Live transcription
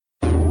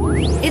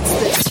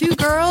It's the Two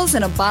Girls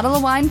and a Bottle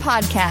of Wine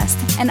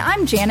podcast, and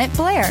I'm Janet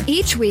Blair.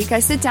 Each week, I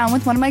sit down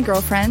with one of my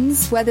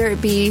girlfriends, whether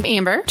it be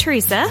Amber,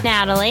 Teresa,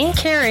 Natalie,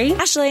 Carrie,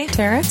 Ashley,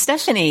 Tara,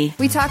 Stephanie.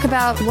 we talk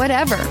about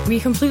whatever. We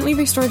completely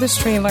restored this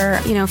trailer.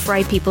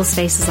 Fry people's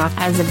faces off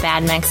as a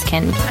bad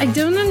Mexican. I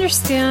don't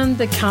understand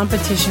the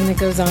competition that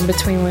goes on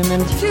between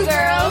women. Two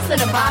girls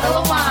and a bottle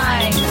of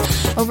wine.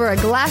 Over a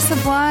glass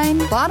of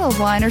wine, bottle of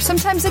wine, or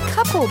sometimes a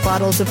couple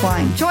bottles of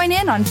wine. Join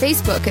in on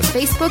Facebook at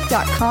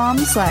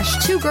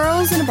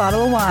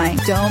facebook.com/2girlsandabottle-of-wine.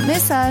 Don't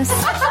miss us.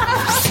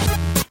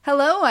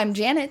 Hello, I'm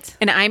Janet.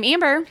 And I'm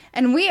Amber.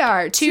 And we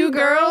are Two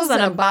girls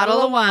and a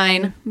bottle of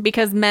wine.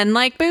 Because men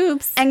like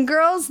boobs. And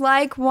girls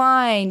like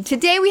wine.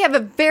 Today we have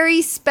a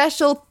very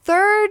special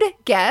third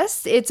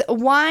guest. It's a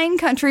wine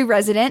country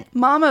resident,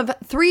 mom of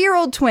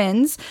 3-year-old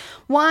twins,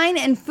 wine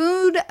and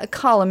food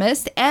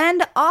columnist,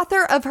 and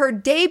author of her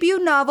debut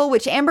novel,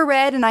 which Amber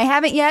read and I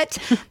haven't yet,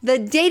 The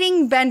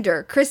Dating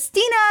Bender,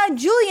 Christina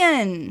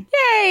Julian.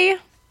 Yay!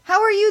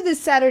 How are you this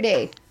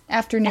Saturday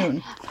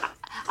afternoon?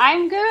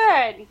 I'm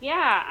good.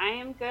 Yeah, I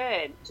am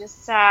good.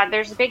 Just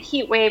there's a big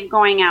heat wave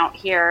going out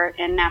here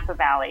in Napa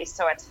Valley,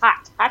 so it's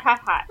hot.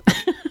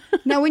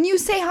 Now, when you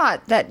say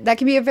hot, that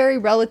can be a very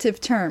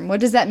relative term. What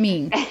does that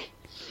mean?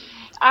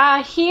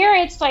 Here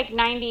it's like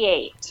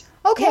 98.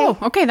 Okay. Oh,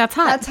 okay, that's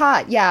hot. That's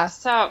hot, yeah.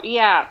 So,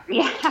 yeah.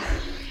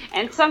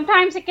 And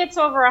sometimes it gets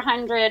over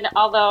 100,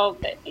 although,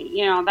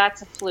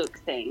 that's a fluke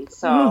thing.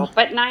 So,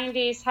 But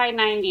 90s, high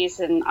 90s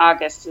in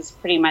August is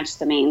pretty much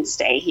the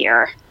mainstay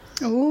here.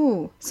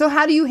 Ooh. So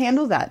how do you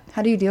handle that?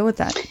 How do you deal with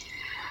that?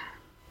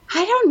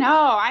 I don't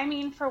know. I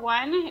mean, for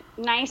one,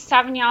 nice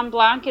Sauvignon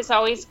Blanc is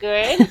always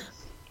good.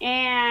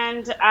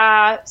 And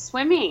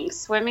swimming.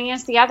 Swimming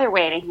is the other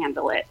way to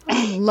handle it.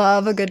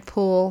 Love a good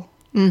pool.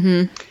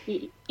 Mm-hmm.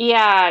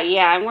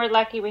 Yeah. And we're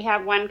lucky we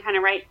have one kind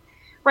of right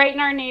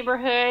in our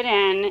neighborhood.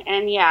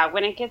 And yeah,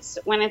 when it's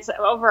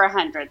over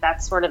 100,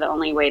 that's sort of the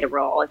only way to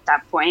roll at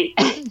that point.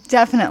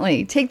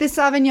 Definitely. Take the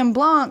Sauvignon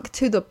Blanc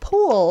to the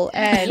pool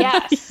and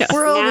yes.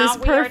 world Now is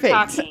perfect. We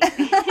are talking.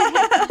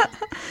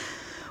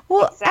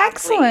 Well,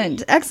 Exactly.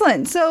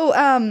 excellent.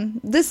 So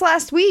this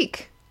last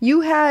week,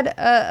 you had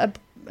a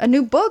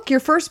new book,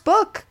 your first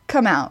book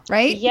come out,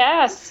 right?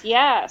 Yes.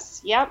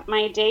 Yep.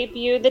 My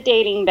debut, The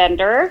Dating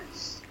Bender.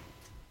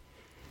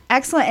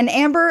 Excellent. And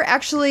Amber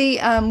actually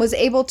was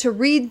able to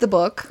read the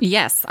book.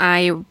 Yes,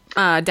 I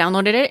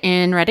downloaded it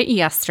and read it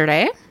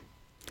yesterday.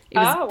 It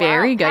was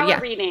very good.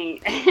 Power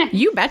reading.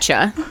 You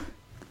betcha.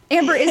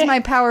 Amber is my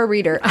power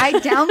reader. I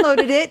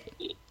downloaded it.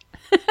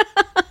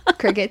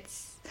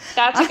 Crickets.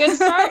 That's a good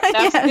start.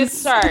 That's a good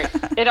start.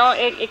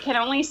 It can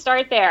only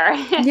start there.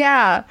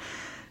 Yeah.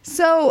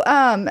 So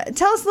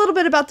tell us a little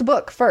bit about the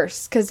book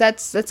first, because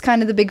that's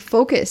kind of the big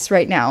focus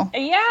right now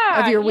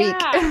of your week.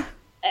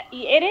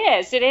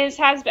 It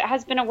has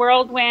been a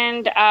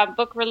whirlwind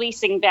book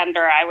releasing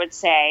bender, I would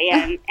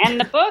say. And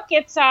the book,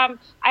 it's I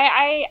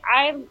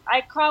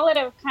call it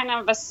a kind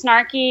of a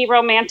snarky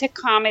romantic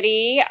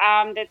comedy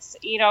that's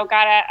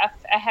got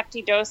a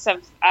hefty dose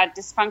of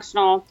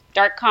dysfunctional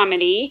dark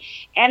comedy.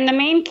 And the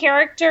main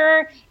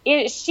character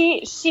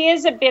she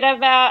is a bit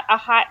of a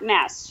hot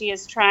mess. She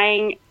is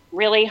trying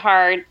really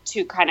hard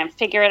to kind of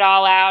figure it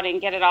all out and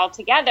get it all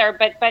together,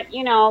 but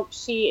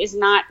she is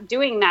not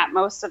doing that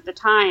most of the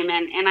time.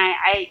 And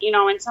I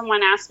when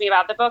someone asks me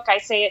about the book, I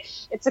say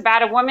it's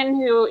about a woman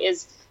who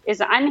is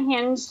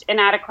unhinged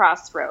and at a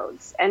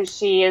crossroads, and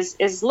she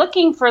is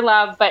looking for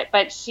love,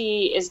 but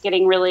she is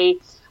getting really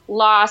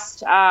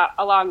lost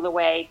along the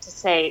way, to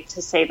say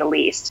the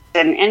least.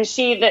 And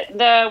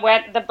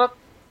the book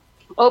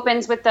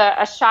opens with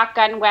a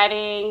shotgun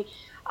wedding.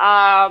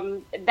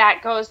 That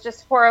goes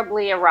just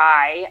horribly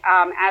awry,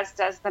 as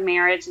does the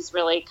marriage. Is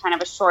really kind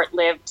of a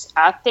short-lived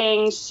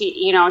thing.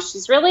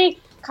 She's really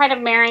kind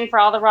of marrying for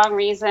all the wrong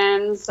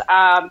reasons.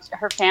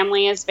 Her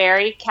family is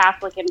very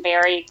Catholic and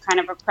very kind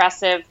of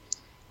oppressive,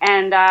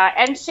 and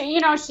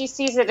she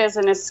sees it as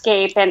an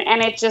escape, and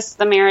it just,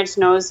 the marriage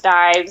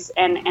nosedives,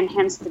 and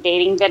hence the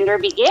dating bender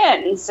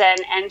begins.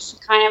 And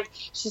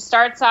she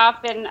starts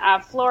off in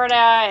Florida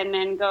and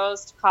then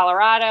goes to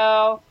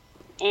Colorado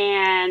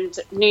and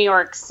New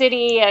York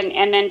City,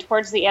 and then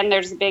towards the end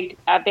there's a big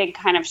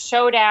kind of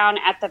showdown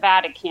at the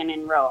Vatican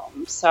in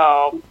Rome.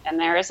 So, and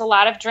there is a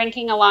lot of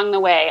drinking along the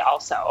way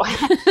also.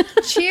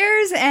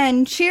 Cheers,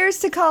 and cheers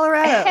to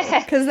Colorado,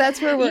 because that's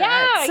where we're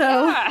at.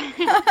 So.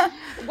 Yeah.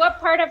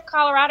 What part of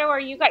Colorado are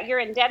you got? You're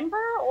in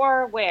Denver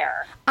or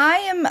where?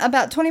 I am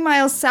about 20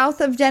 miles south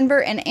of Denver,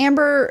 and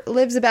Amber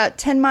lives about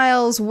 10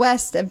 miles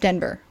west of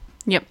Denver.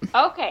 Yep.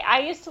 Okay,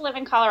 I used to live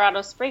in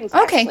Colorado Springs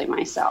actually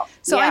myself.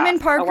 So I'm in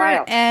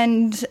Parker,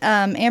 and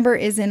Amber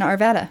is in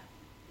Arvada.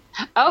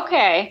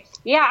 Okay,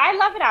 yeah, I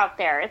love it out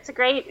there. It's a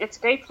great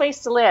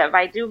place to live.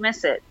 I do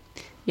miss it.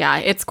 Yeah,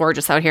 it's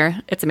gorgeous out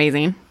here. It's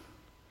amazing.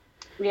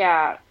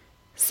 Yeah.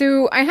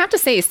 So I have to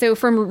say,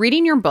 from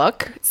reading your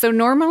book, so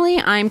normally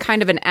I'm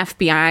kind of an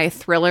FBI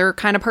thriller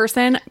kind of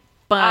person,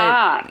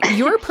 but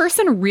your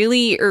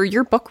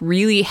book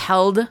really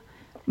held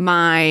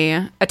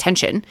my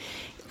attention.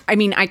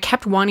 I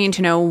kept wanting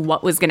to know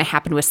what was going to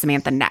happen with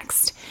Samantha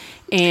next.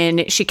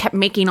 And she kept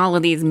making all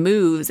of these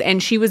moves,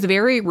 and she was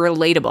very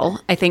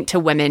relatable, I think, to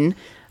women,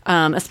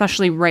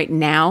 especially right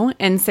now.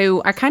 And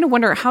so I kind of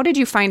wonder, how did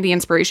you find the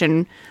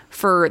inspiration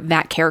for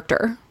that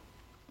character?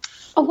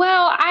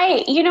 Well,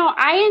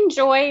 I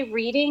enjoy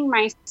reading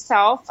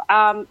myself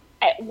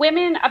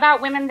women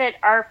that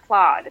are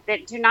flawed,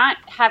 that do not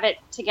have it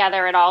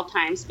together at all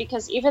times.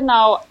 Because even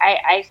though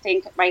I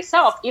think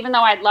myself, even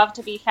though I'd love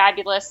to be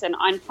fabulous and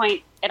on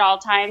point at all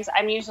times,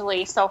 I'm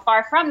usually so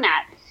far from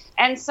that.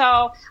 And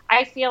so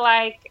I feel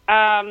like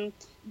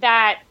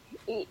that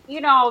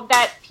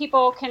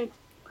people can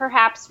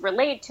perhaps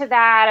relate to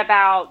that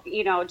about,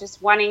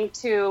 just wanting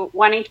to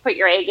put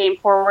your A game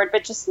forward,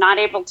 but just not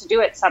able to do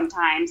it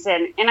sometimes.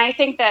 And I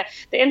think that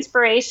the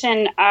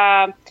inspiration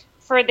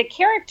for the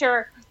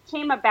character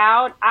came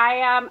about.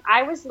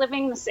 I was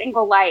living the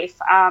single life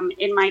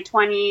in my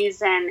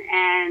 20s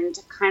and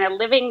kind of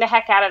living the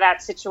heck out of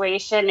that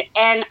situation.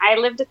 And I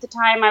lived at the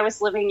time, I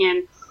was living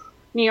in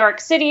New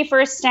York City for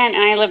a stint,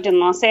 and I lived in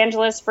Los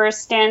Angeles for a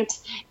stint.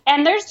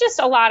 And there's just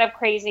a lot of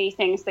crazy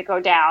things that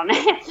go down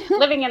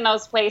living in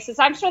those places.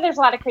 I'm sure there's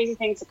a lot of crazy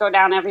things that go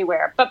down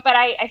everywhere. But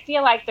I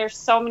feel like there's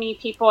so many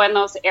people in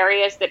those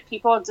areas that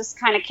people just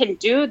kind of can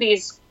do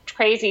these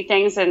crazy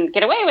things and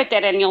get away with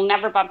it, and you'll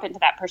never bump into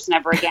that person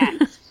ever again.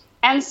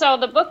 And so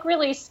the book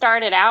really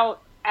started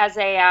out as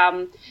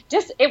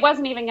it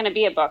wasn't even going to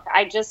be a book.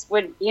 I just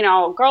would,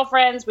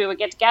 girlfriends, we would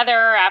get together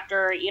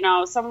after,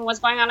 someone was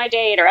going on a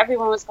date or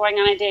everyone was going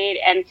on a date,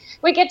 and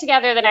we'd get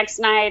together the next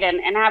night and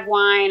have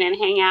wine and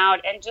hang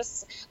out and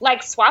just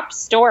like swap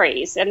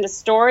stories. And the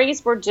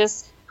stories were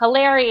just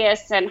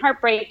hilarious and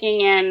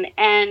heartbreaking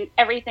and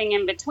everything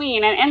in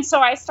between. And so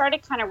I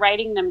started kind of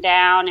writing them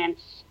down. And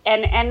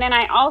then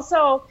I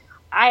also,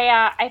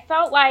 I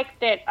felt like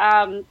that,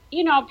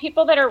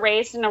 people that are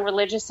raised in a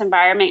religious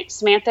environment,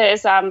 Samantha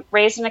is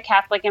raised in a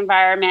Catholic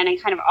environment,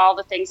 and kind of all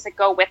the things that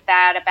go with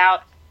that,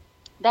 about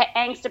the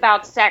angst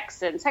about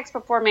sex and sex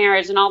before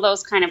marriage and all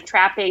those kind of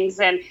trappings.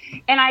 And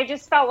I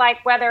just felt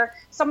like whether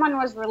someone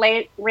was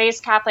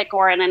raised Catholic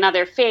or in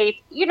another faith,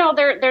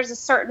 there's a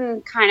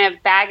certain kind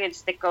of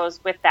baggage that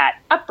goes with that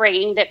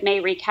upbringing that may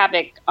wreak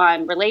havoc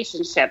on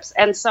relationships.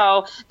 And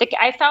so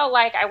I felt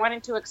like I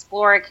wanted to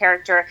explore a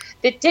character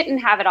that didn't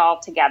have it all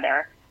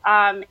together.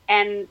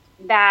 And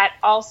that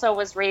also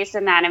was raised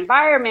in that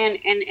environment,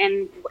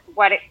 and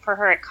for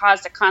her, it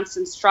caused a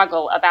constant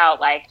struggle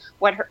about like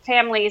what her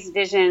family's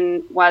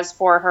vision was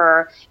for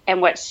her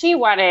and what she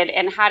wanted,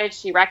 and how did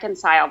she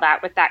reconcile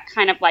that with that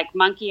kind of like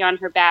monkey on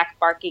her back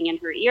barking in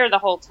her ear the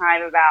whole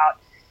time about,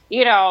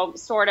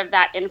 sort of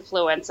that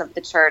influence of the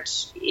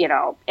church,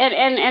 and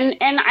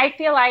I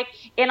feel like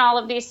in all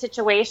of these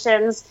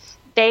situations,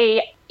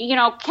 they,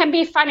 can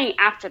be funny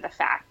after the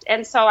fact.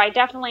 And so I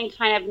definitely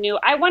kind of knew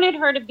I wanted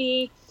her to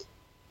be,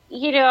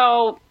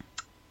 I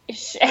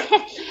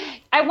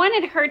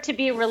wanted her to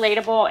be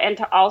relatable and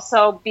to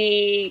also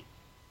be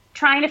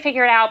trying to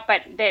figure it out,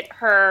 but that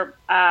her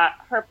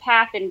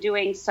path in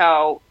doing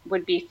so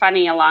would be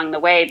funny along the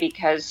way,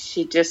 because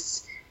she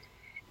just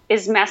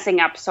is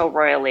messing up so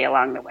royally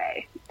along the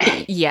way.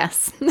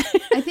 Yes.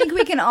 I think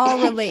we can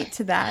all relate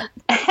to that.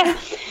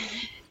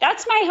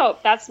 That's my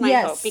hope. That's my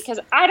hope, because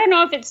I don't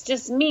know if it's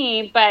just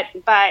me, but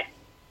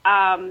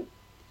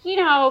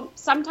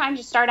sometimes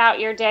you start out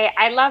your day.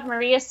 I love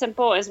Maria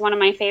Semple is one of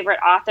my favorite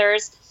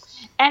authors,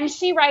 and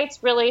she writes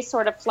really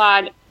sort of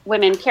flawed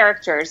women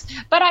characters,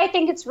 but I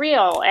think it's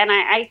real, and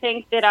I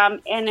think that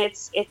and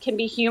it can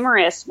be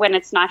humorous when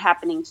it's not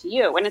happening to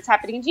you. When it's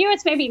happening to you,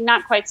 it's maybe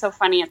not quite so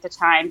funny at the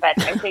time, but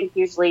I think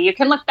usually you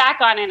can look back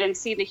on it and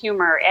see the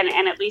humor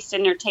and at least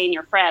entertain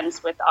your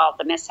friends with all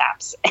the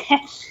mishaps.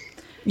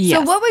 Yes.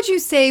 So what would you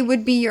say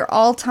would be your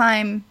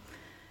all-time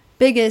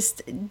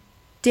biggest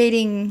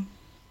dating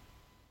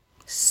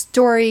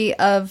story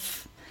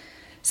of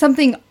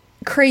something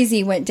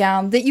crazy went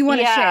down that you want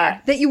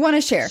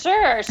to share?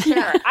 Sure.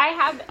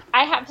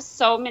 I have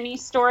so many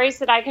stories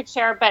that I could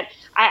share, but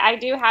I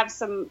do have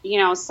some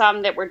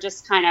that were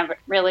just kind of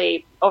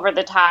really over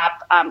the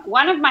top.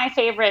 One of my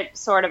favorite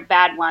sort of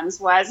bad ones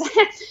was,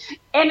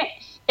 and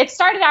it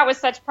started out with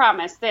such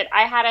promise, that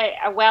I had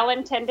a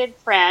well-intended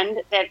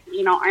friend that,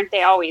 aren't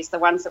they always the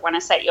ones that want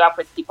to set you up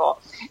with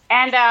people?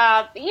 And,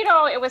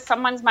 it was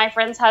my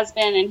friend's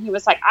husband, and he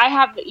was like,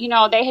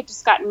 they had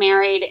just gotten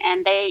married,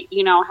 and they,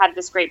 had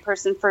this great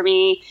person for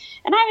me.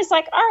 And I was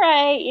like, all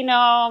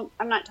right,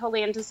 I'm not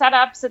totally into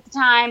setups at the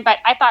time, but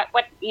I thought,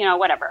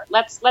 whatever,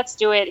 let's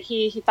do it.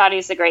 He thought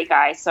he's a great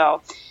guy.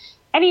 So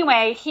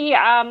anyway,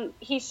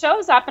 he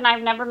shows up, and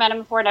I've never met him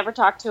before, never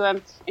talked to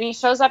him. And he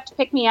shows up to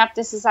pick me up.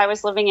 I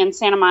was living in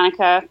Santa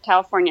Monica,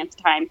 California at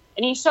the time.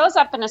 And he shows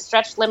up in a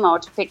stretch limo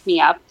to pick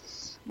me up,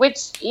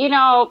 which,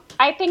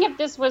 I think if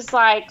this was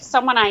like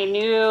someone I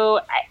knew,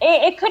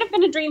 it could have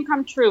been a dream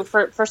come true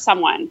for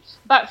someone.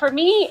 But for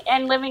me,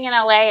 and living in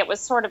LA, it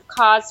was sort of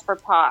cause for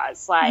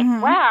pause. Like,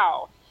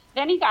 wow.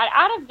 Then he got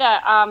out of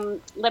the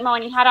limo,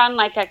 and he had on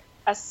like a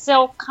a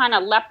silk kind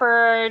of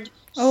leopard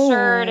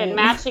shirt and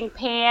matching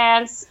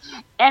pants.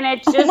 And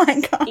it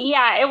just,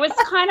 it was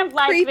kind of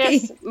like Creepy.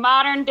 this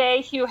modern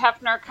day Hugh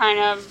Hefner kind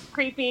of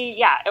creepy.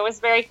 Yeah, it was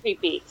very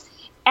creepy.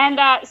 And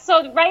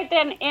so right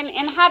then,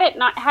 and had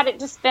it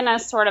just been a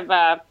sort of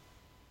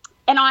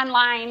an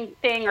online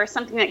thing or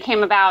something that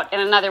came about in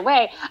another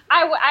way,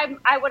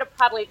 I would have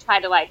probably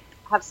tried to like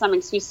have some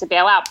excuse to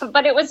bail out.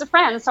 But it was a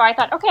friend, so I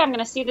thought, okay, I'm going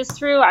to see this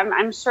through.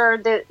 I'm sure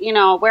that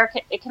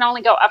it can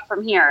only go up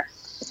from here.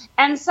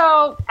 And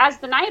so as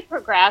the night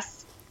progressed,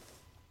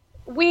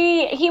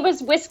 he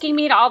was whisking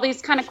me to all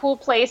these kind of cool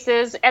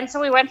places. And so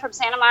we went from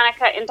Santa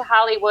Monica into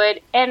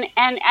Hollywood. And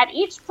at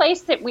each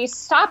place that we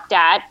stopped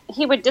at,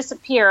 he would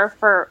disappear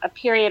for a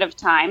period of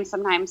time,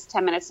 sometimes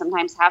 10 minutes,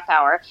 sometimes half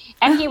hour.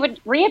 And he would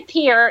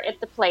reappear at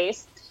the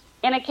place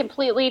in a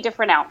completely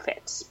different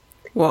outfit.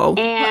 Whoa.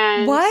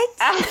 And What?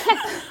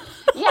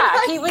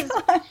 he was.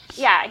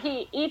 Yeah,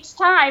 each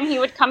time he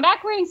would come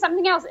back wearing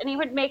something else, and he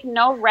would make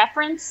no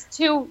reference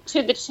to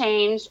the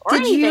change or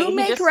Did anything. you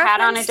make he just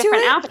had on a reference to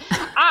different it?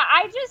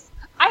 outfit.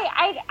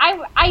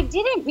 I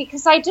didn't,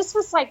 because I just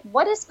was like,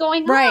 what is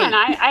going Right.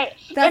 on?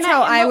 That's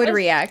how I would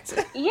react.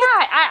 Yeah,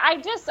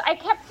 I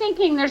kept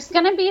thinking there's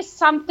going to be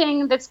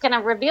something that's going to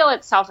reveal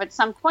itself at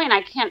some point.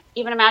 I can't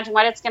even imagine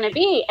what it's going to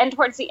be. And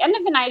towards the end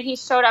of the night, he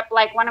showed up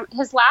like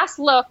his last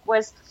look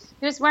was,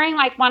 he was wearing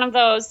like one of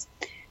those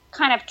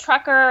kind of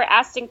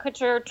Ashton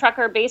Kutcher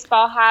trucker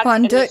baseball hats Von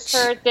and a Dutch.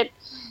 shirt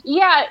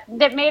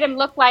that made him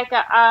look like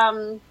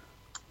a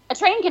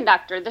train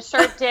conductor. The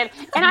shirt did.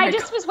 And I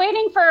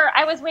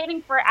was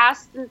waiting for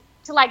Ashton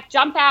to like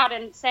jump out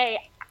and say,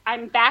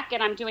 I'm back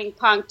and I'm doing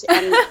Punk'd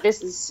and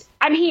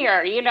I'm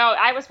here.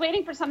 I was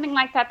waiting for something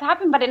like that to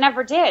happen, but it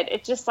never did.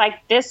 It just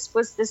like, this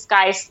was this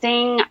guy's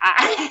thing.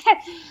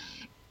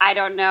 I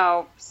don't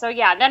know. So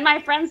yeah, then my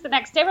friends the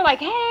next day were like,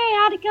 hey,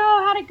 how'd it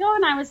go?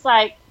 And I was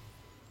like,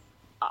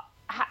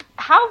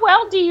 how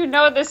well do you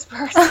know this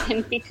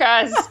person?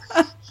 Because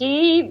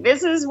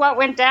this is what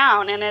went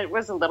down, and it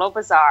was a little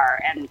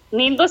bizarre. And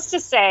needless to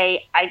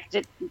say,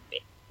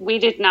 we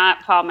did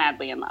not fall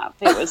madly in love.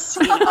 It was,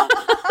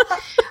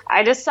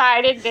 I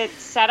decided that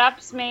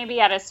setups maybe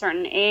at a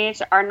certain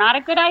age are not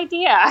a good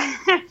idea.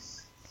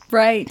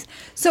 Right.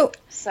 So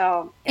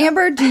yeah.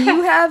 Amber, do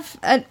you have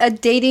a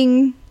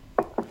dating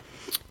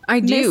I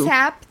do.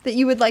 mishap that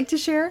you would like to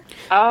share?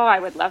 Oh, I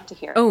would love to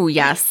hear. Oh,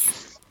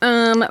 yes.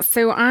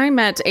 So I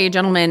met a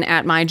gentleman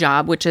at my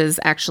job, which is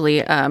actually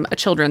a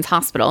children's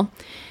hospital.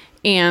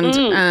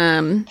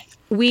 And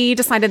we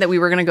decided that we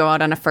were going to go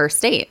out on a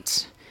first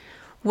date.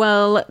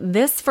 Well,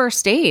 this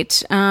first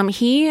date,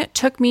 he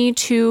took me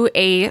to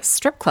a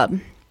strip club.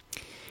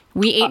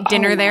 We ate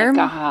dinner there. Oh,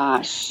 my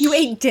gosh. You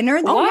ate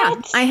dinner there? Oh,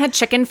 yeah. I had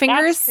chicken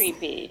fingers. That's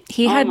creepy.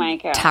 He had my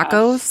gosh.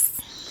 tacos.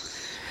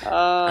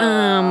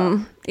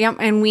 Yeah,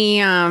 and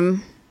we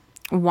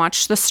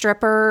watched the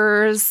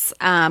strippers.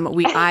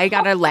 I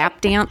got a lap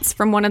dance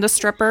from one of the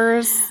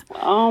strippers.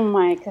 Oh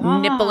my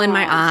god! Nipple in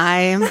my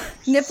eye.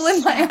 Nipple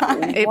in my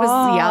eye. It was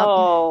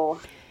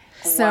Whoa.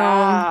 So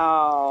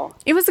Wow.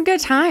 it was a good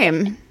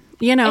time.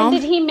 And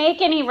did he make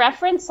any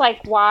reference, like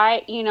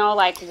why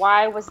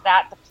was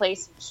that the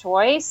place of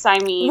choice? I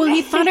mean, Well,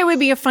 he thought it would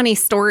be a funny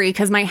story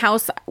because my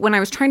house, when I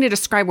was trying to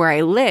describe where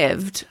I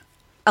lived,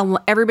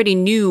 everybody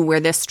knew where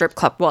this strip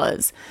club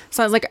was.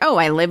 So I was like, oh,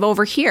 I live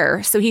over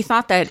here. So he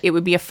thought that it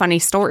would be a funny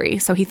story.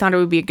 So he thought it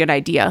would be a good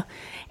idea.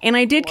 And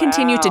I did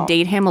continue to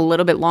date him a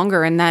little bit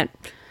longer. And that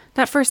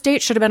first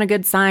date should have been a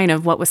good sign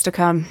of what was to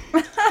come.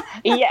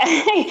 Yeah,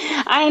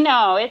 I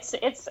know.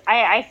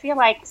 I feel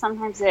like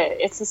sometimes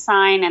it's a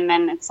sign, and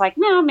then it's like,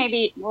 no,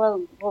 maybe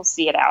we'll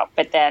see it out.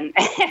 But then,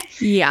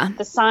 Yeah.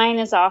 the sign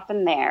is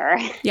often there.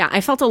 Yeah,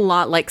 I felt a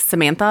lot like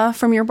Samantha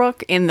from your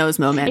book in those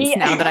moments.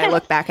 Now that I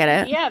look back at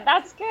it. Yeah,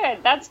 that's good.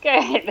 That's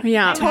good.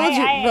 Yeah. I told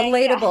you,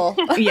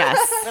 relatable. Yes.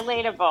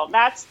 Relatable.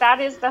 That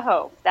is the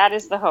hope. That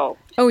is the hope.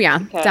 Oh yeah,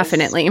 Because,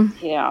 definitely.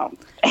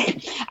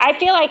 I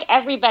feel like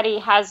everybody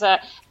has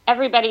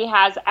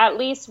at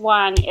least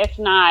one, if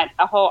not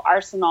a whole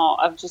arsenal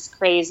of just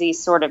crazy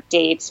sort of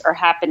dates or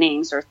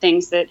happenings or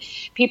things that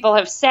people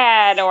have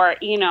said, or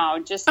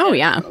just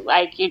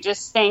like you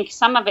just think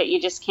some of it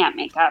you just can't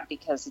make up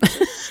because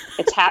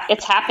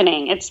it's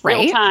happening. It's real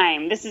Right?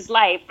 time. This is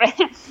life.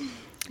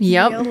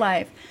 Yep. Real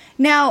life.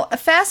 Now,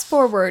 fast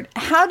forward.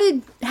 How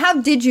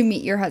did you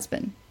meet your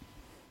husband?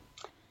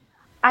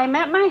 I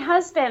met my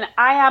husband.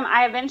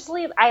 I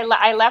eventually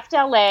left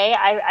LA.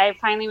 I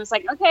finally was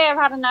like, okay, I've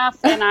had enough,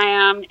 and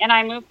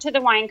I moved to the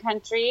wine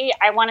country.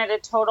 I wanted a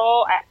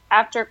total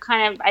after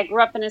I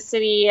grew up in a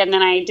city, and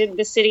then I did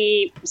the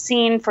city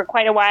scene for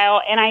quite a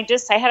while. And I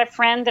had a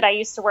friend that I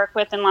used to work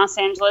with in Los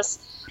Angeles.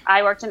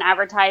 I worked in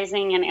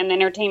advertising and the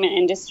entertainment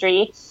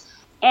industry.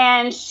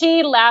 And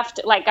she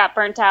got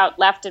burnt out,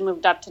 left and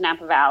moved up to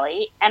Napa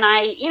Valley. And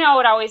I,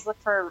 would always look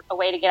for a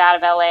way to get out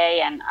of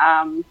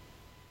LA.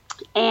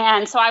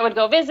 And so I would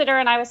go visit her,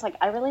 and I was like,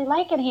 I really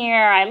like it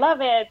here. I love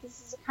it.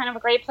 This is kind of a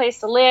great place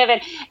to live.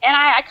 And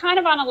I kind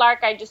of on a lark,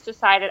 I just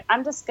decided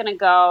I'm just going to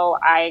go.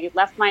 I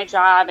left my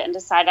job and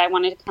decided I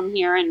wanted to come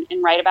here and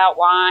write about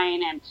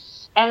wine.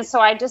 And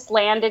so I just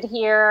landed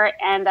here,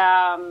 and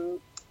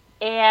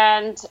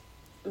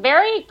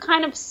very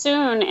kind of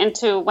soon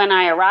into when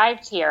I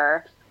arrived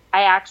here,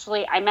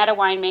 I met a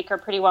winemaker,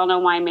 pretty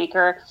well-known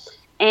winemaker.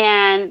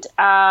 And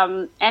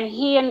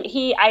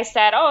I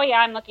said, oh yeah,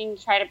 I'm looking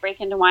to try to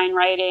break into wine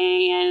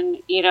writing,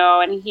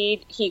 and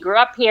he grew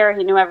up here,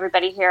 he knew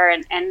everybody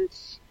here,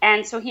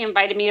 and so he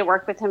invited me to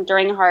work with him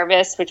during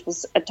harvest, which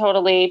was a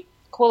totally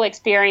cool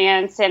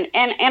experience. And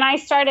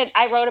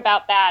I wrote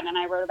about that, and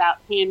I wrote about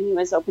him. He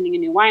was opening a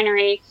new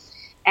winery,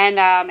 and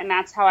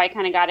that's how I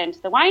kind of got into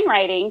the wine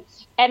writing.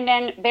 And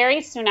then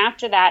very soon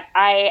after that,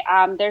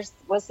 there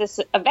was this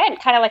event,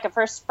 kind of like a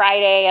First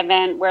Friday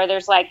event, where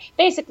there's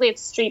basically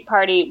it's a street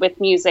party with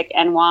music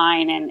and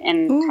wine,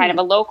 and kind of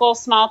a local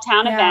small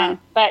town event,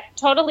 but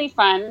totally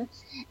fun.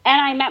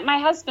 And I met my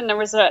husband. There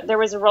was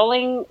a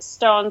Rolling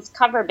Stones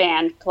cover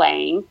band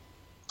playing,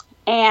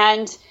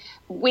 and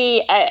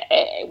we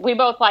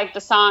both liked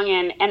the song,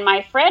 and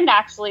my friend,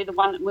 actually the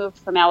one that moved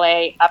from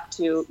LA up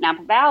to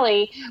Napa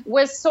Valley,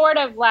 was sort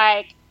of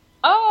like,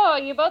 oh,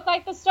 you both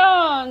like the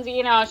Stones,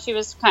 she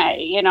was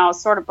kind of,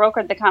 sort of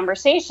brokered the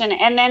conversation.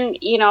 And then,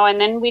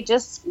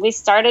 we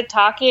started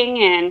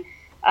talking, and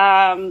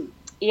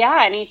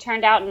and he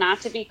turned out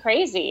not to be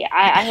crazy.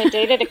 I had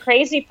dated a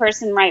crazy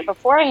person right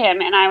before him,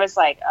 and I was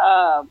like,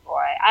 oh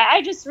boy,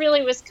 I just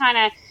really was kind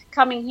of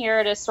coming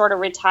here to sort of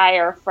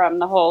retire from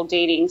the whole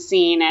dating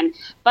scene.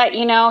 But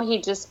he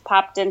just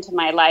popped into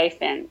my life,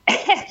 and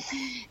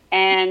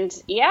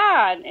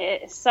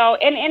so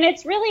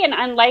it's really an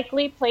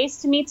unlikely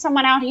place to meet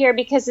someone out here,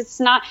 because it's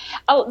not,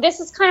 this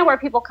is kind of where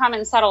people come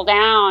and settle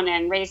down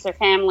and raise their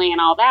family and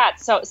all that.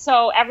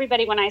 So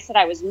everybody, when I said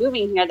I was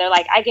moving here, they're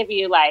like, I give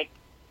you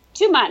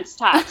 2 months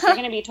tops. You're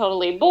going to be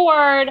totally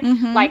bored.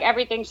 Mm-hmm.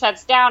 Everything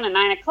shuts down at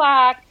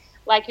 9:00.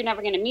 You're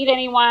never going to meet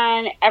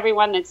anyone.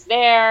 Everyone that's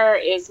there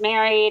is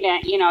married,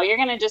 and you're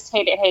going to just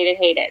hate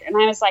it. And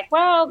I was like,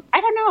 well, I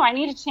don't know. I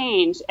need to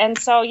change. And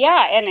so,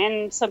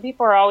 and so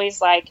people are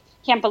always like,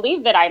 can't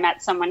believe that I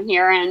met someone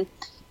here. And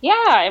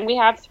and we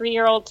have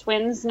 3-year-old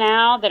twins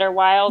now that are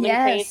wild and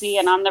crazy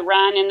and on the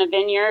run in the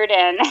vineyard.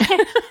 And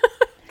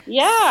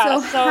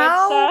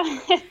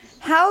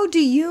how do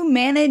you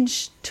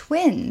manage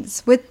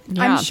twins with,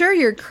 I'm sure,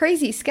 your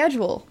crazy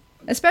schedule,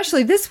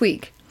 especially this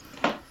week?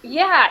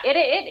 Yeah,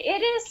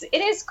 it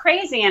is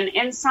crazy,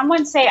 and some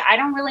would say I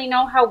don't really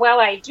know how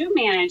well I do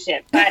manage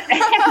it, but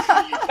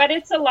but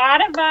it's a lot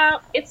of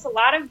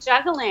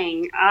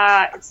juggling.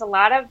 It's a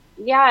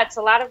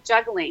lot of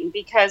juggling,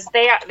 because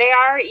they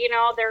are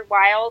they're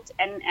wild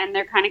and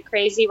they're kind of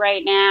crazy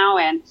right now,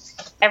 and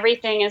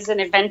everything is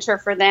an adventure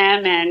for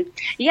them, and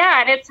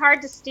it's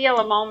hard to steal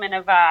a moment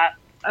of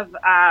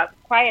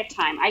quiet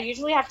time. I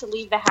usually have to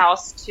leave the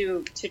house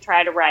to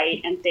try to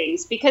write and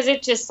things, because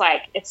it just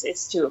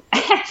it's too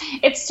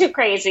it's too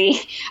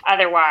crazy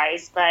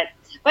otherwise. But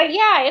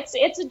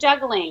it's a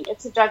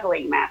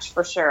juggling match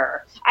for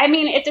sure. I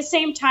mean, at the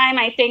same time,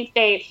 I think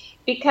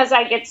because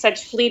I get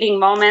such fleeting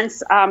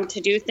moments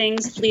to do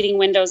things, fleeting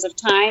windows of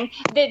time,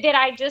 that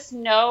I just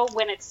know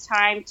when it's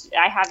time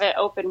I have an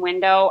open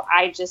window,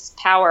 I just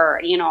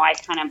power, I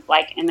kind of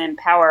am in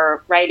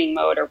power writing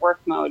mode or work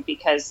mode,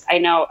 because I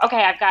know,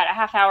 okay, I've got a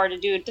half hour to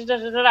do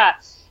da-da-da-da-da.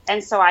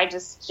 And so I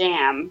just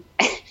jam,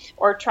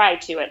 or try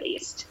to at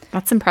least.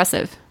 That's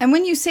impressive. And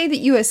when you say that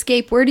you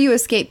escape, where do you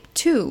escape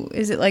to?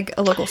 Is it like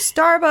a local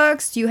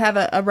Starbucks? Do you have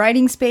a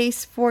writing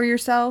space for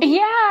yourself?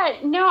 Yeah,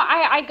 no,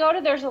 I go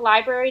to, there's a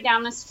library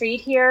down the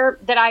street here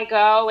that I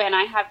go, and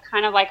I have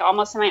kind of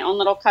almost my own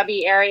little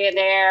cubby area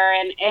there.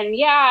 And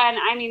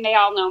I mean, they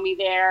all know me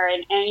there,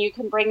 and you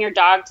can bring your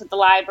dog to the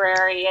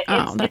library.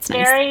 That's it's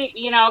nice. Very,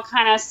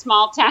 kind of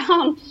small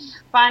town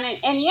fun.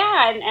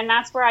 And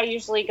that's where I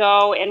usually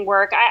go and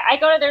work. I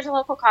go to, there's a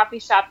local coffee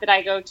shop that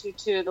I go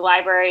to the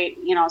library,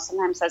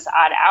 sometimes has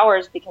odd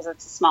hours because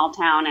it's a small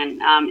town,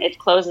 and it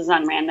closes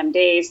on random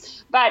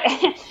days. But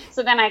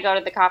so then I go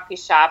to the coffee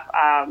shop.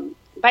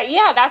 But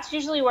that's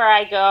usually where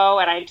I go,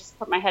 and I just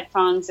put my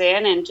headphones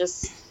in and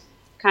just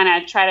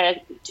kind of try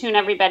to tune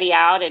everybody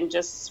out and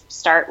just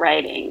start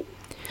writing.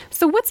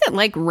 So what's it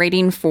like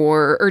writing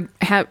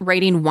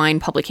writing wine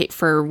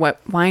for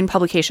what wine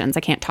publications? I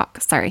can't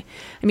talk. Sorry.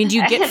 I mean, do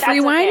you get free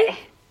wine? Okay.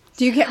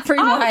 Do you get free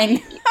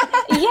wine?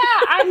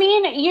 I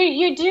mean,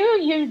 you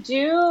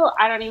do.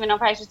 I don't even know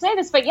if I should say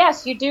this, but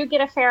yes, you do get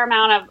a fair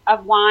amount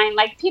of wine.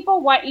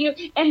 People want you,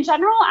 in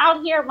general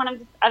out here, one of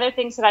the other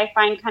things that I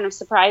find kind of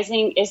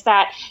surprising is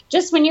that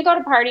just when you go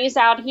to parties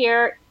out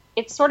here,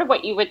 it's sort of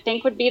what you would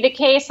think would be the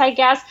case, I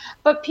guess.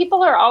 But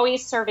people are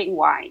always serving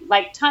wine,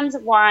 tons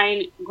of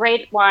wine,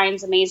 great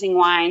wines, amazing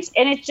wines.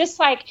 And it's just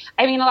a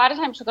lot of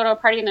times you'll go to a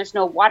party and there's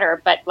no water,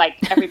 but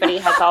everybody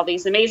has all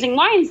these amazing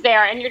wines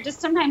there. And you're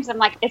just, sometimes I'm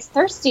like, it's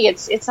thirsty.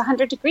 It's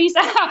 100 degrees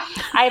out.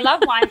 I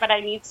love wine, but I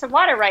need some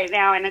water right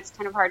now. And it's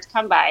kind of hard to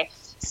come by.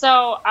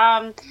 So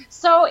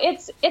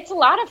it's a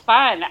lot of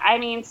fun. I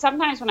mean,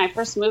 sometimes when I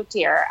first moved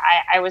here,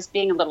 I was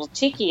being a little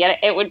cheeky.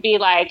 It would be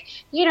like,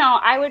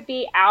 I would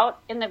be out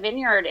in the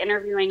vineyard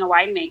interviewing a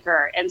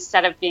winemaker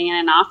instead of being in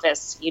an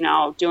office,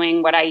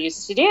 doing what I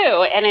used to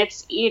do. And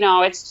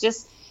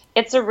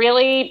it's a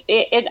really,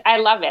 I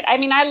love it. I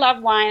mean, I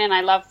love wine and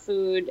I love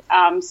food.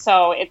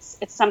 So it's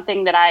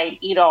something that I,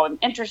 am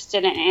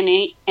interested in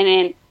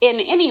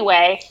any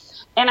way.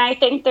 And I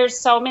think there's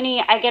so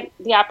many, I get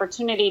the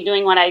opportunity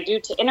doing what I do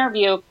to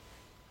interview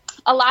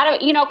a lot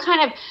of,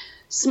 kind of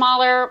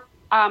smaller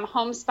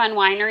homespun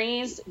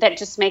wineries that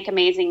just make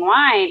amazing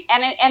wine.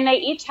 And they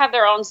each have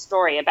their own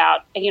story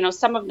about,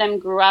 some of them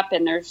grew up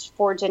and there's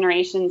 4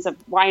 generations of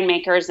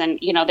winemakers and,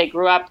 they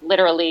grew up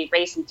literally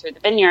racing through the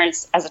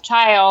vineyards as a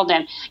child.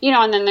 And,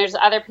 and then there's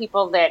other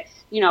people that,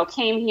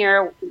 came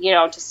here,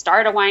 to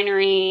start a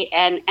winery.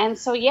 And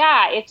so,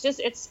 yeah, it's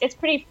a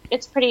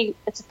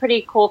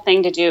pretty cool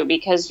thing to do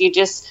because you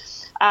just,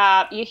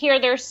 you hear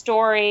their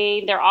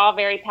story. They're all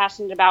very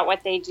passionate about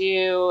what they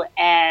do.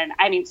 And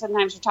I mean,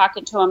 sometimes you're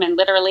talking to them and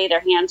literally their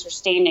hands are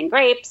stained in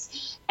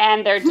grapes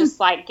and they're just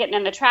like getting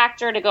in the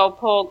tractor to go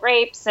pull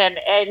grapes. And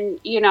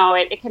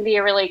it can be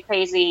a really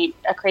crazy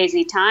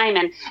time.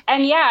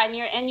 And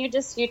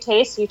you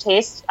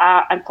taste,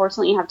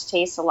 unfortunately you have to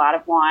taste a lot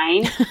of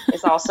wine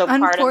is also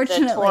part of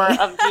the tour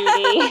of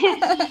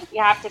duty.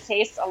 You have to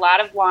taste a lot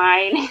of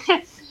wine.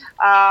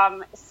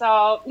 And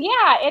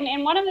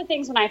one of the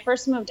things when I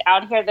first moved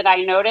out here that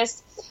I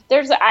noticed,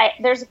 there's a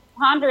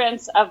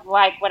preponderance of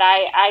like what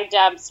I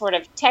dub sort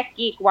of tech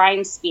geek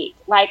wine speak.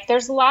 Like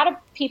there's a lot of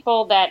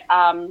people that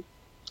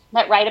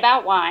write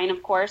about wine,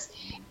 of course,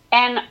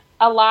 and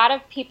a lot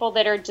of people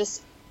that are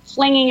just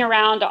flinging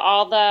around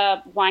all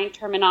the wine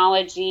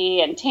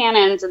terminology and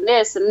tannins and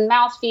this and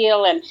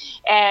mouthfeel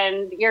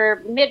and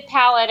your mid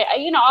palate,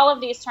 all of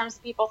these terms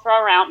people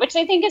throw around, which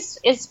I think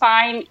is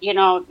fine.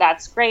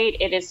 That's great.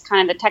 It is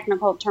kind of the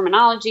technical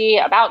terminology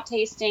about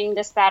tasting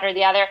this, that, or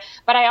the other.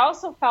 But I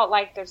also felt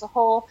like there's a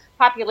whole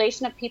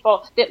population of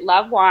people that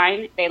love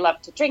wine. They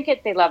love to drink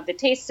it. They love the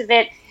taste of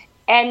it.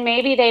 And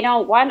maybe they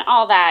don't want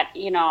all that,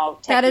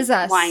 that is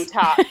us. Wine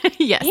talk.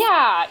 Yes.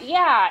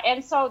 Yeah.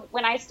 And so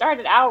when I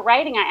started out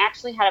writing, I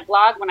actually had a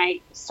blog when I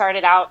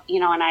started out,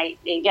 and I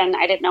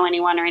didn't know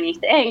anyone or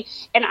anything.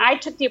 And I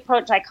took the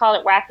approach, I call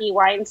it wacky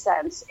wine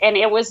sense. And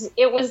it was,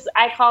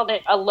 I called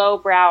it a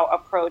lowbrow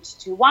approach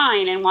to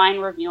wine and wine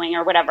reviewing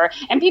or whatever.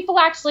 And people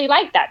actually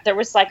liked that. There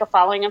was like a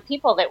following of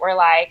people that were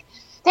like,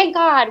 thank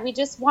God, we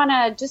just want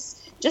to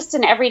just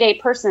an everyday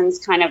person's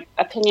kind of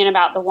opinion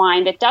about the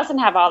wine that doesn't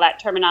have all that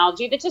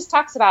terminology, that just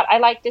talks about, I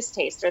like this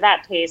taste or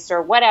that taste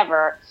or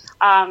whatever,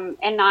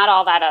 and not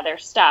all that other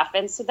stuff.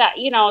 And so that,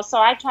 so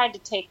I tried to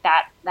take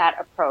that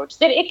approach,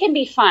 that it can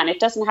be fun. It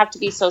doesn't have to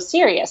be so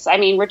serious. I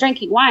mean, we're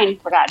drinking wine,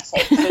 for God's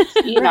sake. So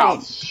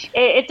it's,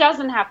 it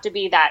doesn't have to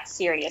be that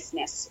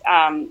seriousness.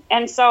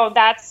 And so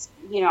that's,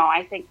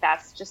 I think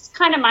that's just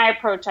kind of my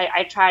approach.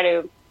 I try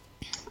to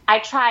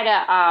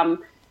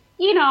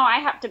I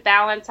have to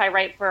balance.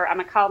 I'm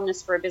a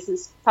columnist for a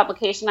business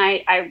publication.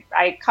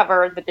 I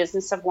cover the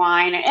business of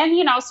wine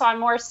and so I'm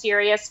more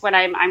serious when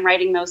I'm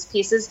writing those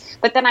pieces,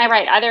 but then I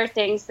write other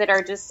things that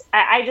are just,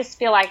 I just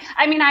feel like,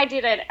 I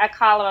did a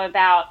column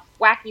about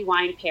wacky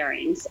wine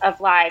pairings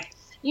of like,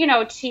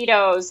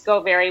 Cheetos go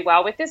very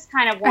well with this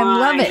kind of wine. I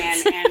love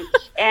it.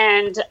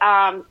 And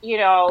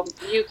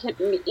you can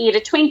eat a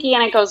Twinkie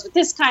and it goes with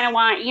this kind of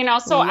wine,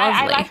 so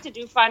I like to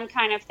do fun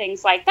kind of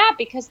things like that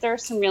because there are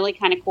some really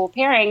kind of cool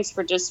pairings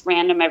for just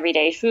random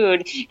everyday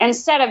food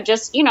instead of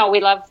just,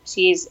 we love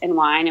cheese and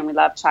wine and we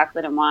love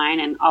chocolate and wine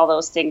and all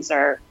those things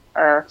are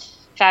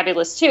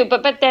fabulous too.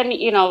 But then,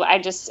 I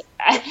just,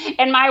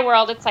 in my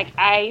world, it's like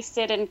I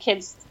sit in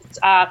kids,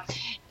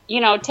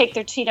 take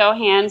their Cheeto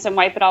hands and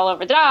wipe it all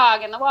over the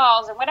dog and the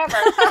walls and whatever.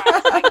 So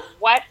I was like,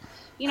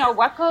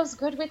 what goes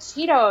good with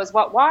Cheetos?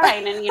 What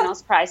wine? And,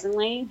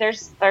 surprisingly,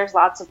 there's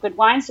lots of good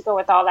wines to go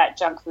with all that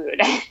junk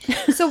food.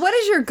 So what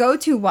is your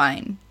go-to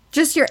wine?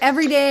 Just your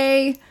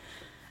everyday,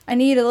 I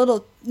need a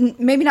little,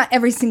 maybe not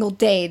every single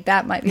day.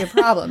 That might be a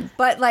problem.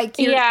 But like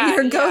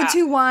your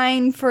go-to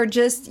wine for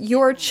just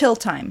your chill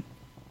time.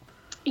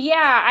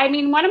 Yeah,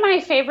 one of my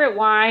favorite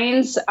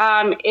wines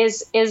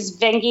is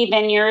Vengi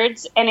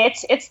Vineyards, and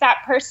it's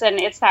that person,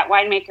 it's that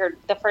winemaker,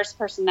 the first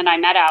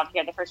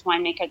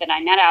winemaker that I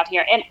met out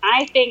here, and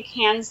I think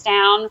hands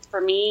down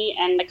for me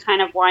and the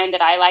kind of wine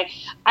that I like,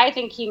 I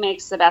think he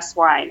makes the best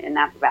wine in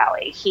Napa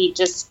Valley. He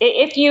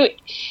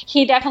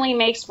definitely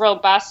makes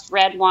robust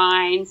red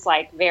wines,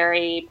 like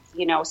very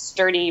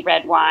sturdy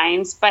red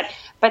wines, but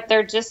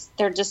they're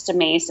just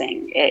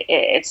amazing.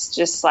 It's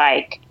just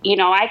like,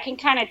 I can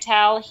kind of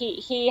tell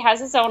he has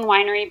his own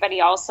winery, but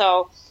he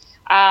also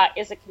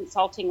is a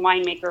consulting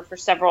winemaker for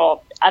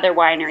several other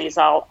wineries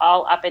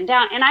all up and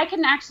down. And I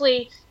can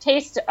actually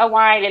taste a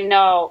wine and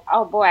know,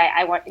 oh boy,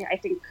 I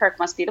think Kirk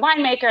must be the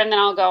winemaker. And then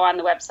I'll go on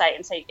the website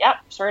and say, yep,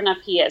 sure enough,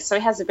 he is. So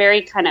he has a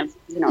very kind of,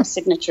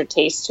 signature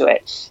taste to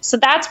it. So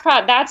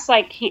that's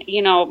like,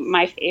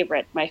 my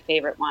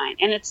favorite wine.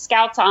 And it's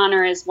Scout's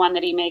Honor is one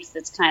that he makes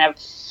that's kind of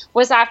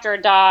was after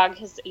a dog,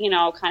 his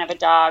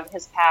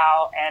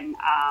pal, and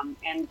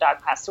the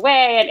dog passed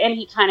away. And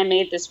he kind of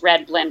made this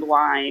red blend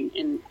wine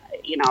in,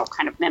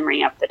 kind of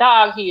memory of the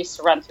dog. He used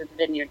to run through the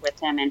vineyard with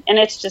him. And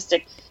it's just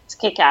it's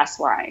kick-ass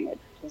wine.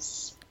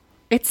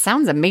 It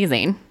sounds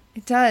amazing.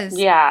 It does.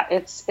 Yeah,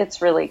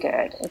 it's really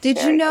good.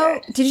 Did you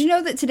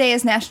know that today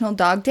is National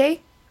Dog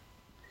Day?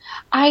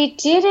 I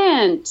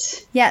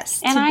didn't.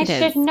 Yes. And I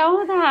should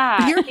know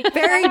that. You're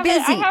very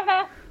busy. I have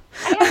a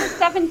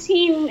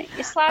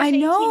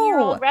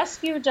 17/18-year-old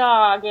rescue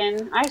dog,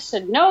 and I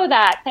should know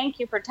that. Thank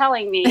you for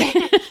telling me.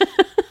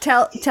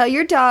 Tell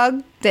your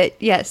dog that,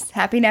 yes,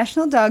 happy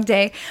National Dog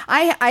Day.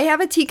 I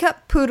have a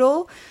teacup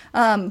poodle,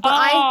 but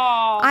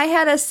I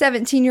had a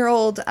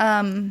 17-year-old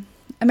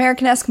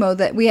American Eskimo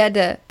that we had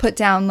to put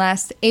down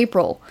last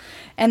April.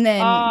 And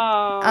then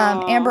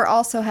Amber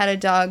also had a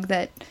dog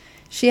that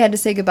she had to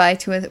say goodbye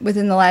to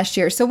within the last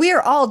year. So we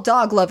are all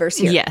dog lovers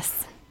here.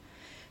 Yes.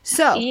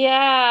 So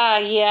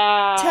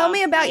yeah. Tell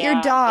me about your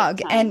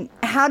dog, and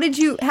how did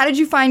you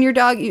find your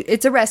dog?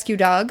 It's a rescue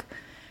dog.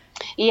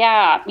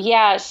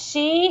 Yeah.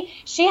 She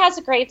has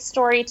a great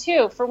story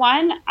too. For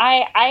one,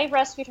 I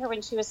rescued her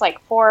when she was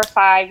like 4 or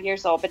 5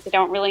 years old, but they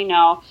don't really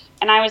know.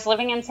 And I was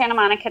living in Santa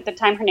Monica at the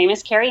time. Her name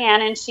is Carrie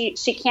Ann, and she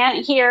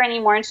can't hear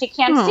anymore, and she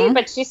can't see,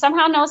 but she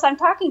somehow knows I'm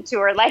talking to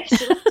her. Like,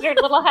 she lifts her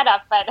little head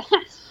up, but.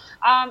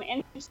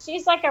 And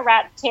she's like a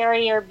rat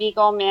terrier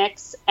beagle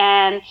mix,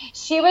 and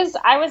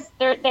I was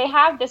there. They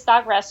have this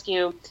dog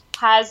rescue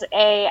has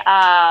they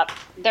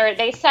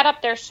set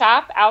up their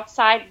shop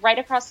outside right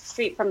across the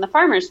street from the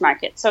farmer's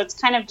market. So it's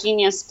kind of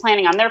genius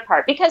planning on their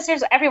part, because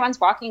everyone's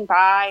walking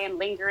by and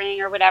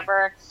lingering or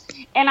whatever.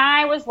 And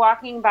I was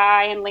walking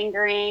by and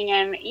lingering,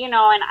 and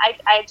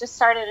I just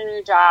started a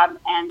new job,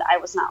 and I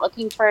was not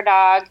looking for a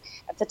dog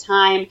at the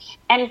time.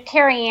 And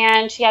Carrie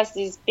Ann, she has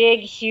these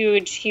big,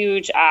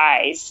 huge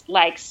eyes,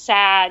 like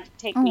sad,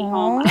 take me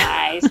home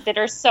eyes that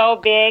are so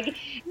big.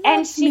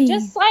 And she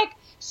just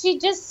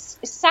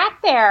sat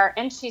there,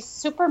 and she's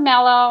super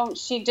mellow.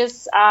 She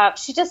just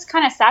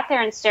kind of sat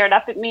there and stared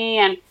up at me,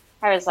 and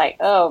I was like,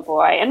 oh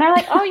boy. And they're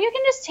like, oh, you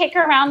can just take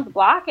her around the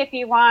block if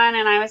you want.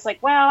 And I was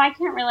like, well, I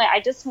can't really,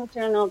 I just moved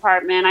to a new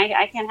apartment.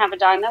 I can't have a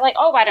dog. And they're like,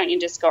 oh, why don't you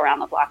just go around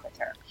the block with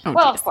her?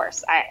 Of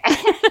course,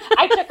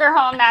 I took her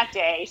home that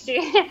day.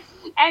 She's,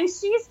 and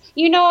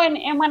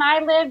when I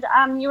lived,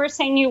 you were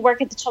saying you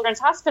work at the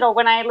Children's Hospital.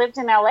 When I lived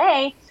in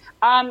LA,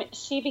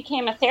 she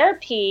became a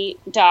therapy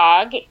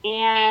dog,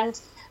 and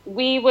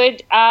we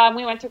went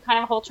through kind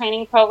of a whole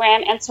training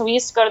program, and so we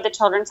used to go to the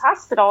Children's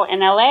Hospital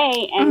in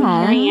LA, and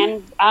Carrie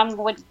Ann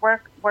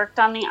worked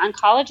on the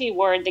oncology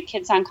ward, the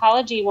kids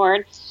oncology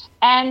ward,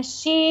 and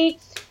she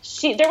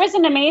there was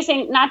an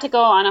amazing, not to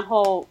go on a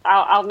whole,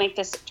 I'll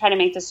try to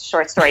make this a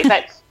short story,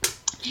 but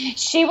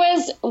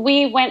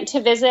we went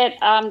to visit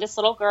this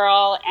little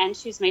girl, and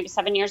she was maybe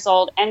 7 years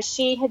old, and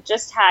she had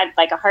just had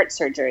like a heart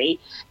surgery.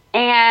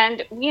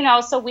 And,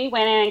 so we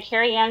went in, and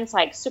Carrie Ann's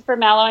like super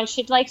mellow, and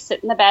she'd like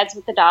sit in the beds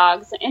with the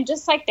dogs, and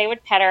just like they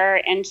would pet her.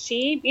 And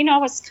she,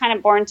 was kind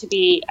of born to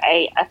be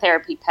a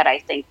therapy pet. I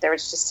think there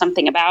was just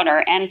something about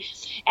her. And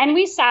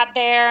we sat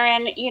there,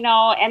 and,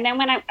 and then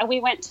when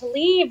we went to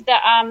leave,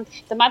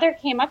 the mother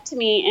came up to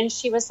me, and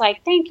she was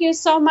like, thank you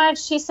so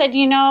much. She said,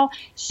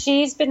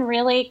 she's been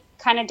really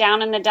kind of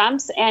down in the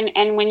dumps.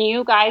 And when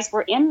you guys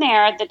were in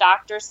there, the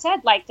doctor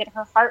said like that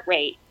her heart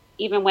rate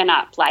even went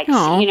up, like,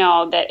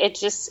 that it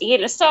just,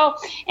 so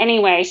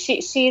anyway,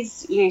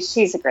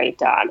 she's a great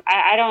dog.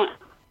 I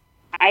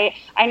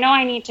know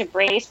I need to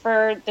brace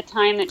for the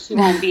time that she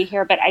won't be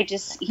here, but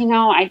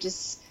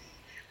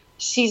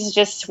she's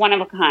just one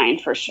of a kind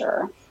for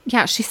sure.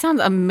 Yeah, she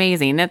sounds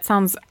amazing. That's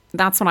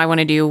what I want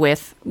to do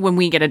when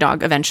we get a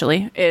dog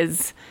eventually,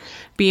 is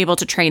be able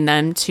to train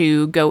them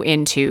to go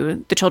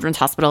into the children's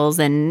hospitals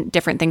and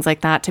different things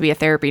like that to be a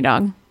therapy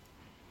dog.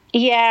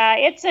 Yeah,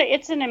 it's a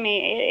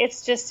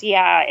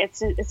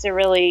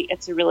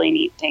really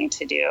neat thing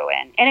to do,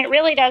 and it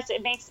really does.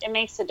 It makes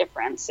a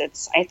difference.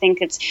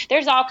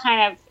 There's all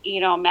kind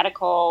of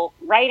medical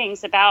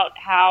writings about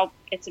how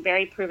it's a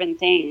very proven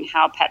thing,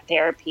 how pet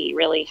therapy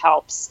really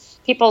helps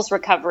people's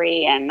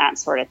recovery and that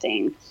sort of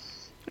thing.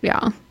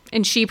 Yeah.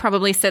 And she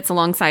probably sits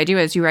alongside you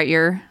as you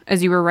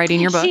were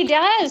writing your book. She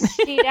does.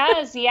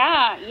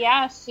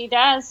 Yeah, she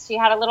does. She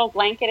had a little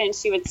blanket, and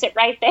she would sit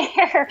right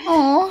there.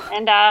 Aww.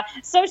 And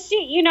so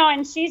she,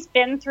 and she's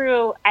been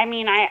through. I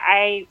mean,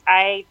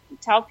 I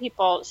tell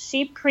people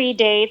she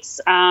predates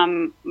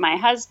my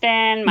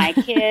husband, my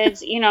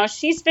kids.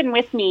 She's been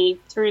with me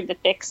through the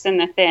thicks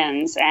and the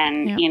thins,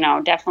 and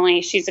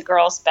definitely she's a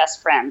girl's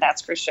best friend.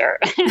 That's for sure.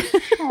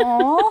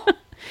 Aww.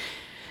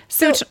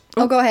 So,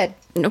 go ahead.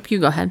 Nope, you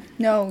go ahead.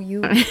 No,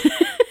 you.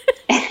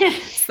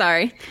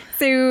 Sorry.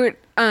 So,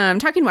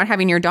 talking about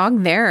having your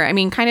dog there, I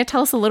mean, kind of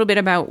tell us a little bit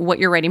about what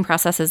your writing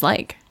process is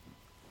like.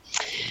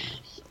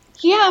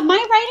 Yeah, my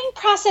writing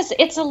process,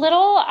 it's a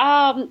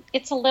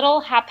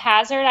little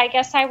haphazard, I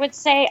guess I would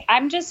say.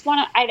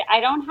 I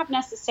don't have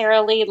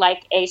necessarily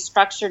like a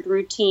structured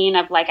routine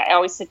of like, I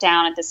always sit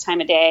down at this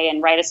time of day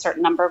and write a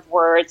certain number of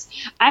words.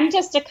 I'm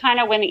just a kind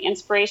of, when the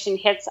inspiration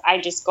hits, I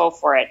just go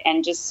for it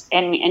and just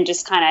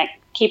kind of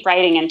keep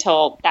writing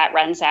until that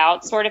runs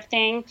out, sort of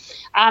thing.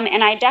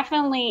 And I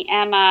definitely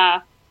am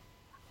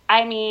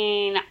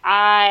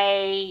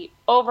I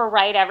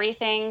overwrite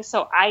everything.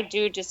 So I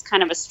do just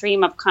kind of a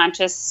stream of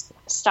conscious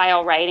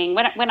style writing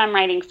when I'm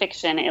writing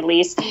fiction, at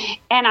least.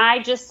 And I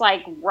just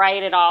like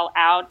write it all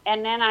out.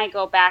 And then I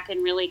go back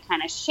and really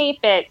kind of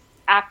shape it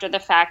after the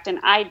fact. And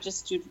I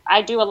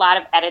do a lot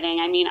of editing.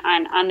 I mean,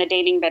 on the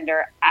Dating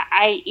Bender,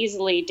 I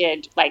easily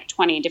did like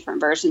 20 different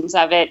versions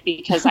of it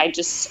because I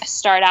just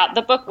start out.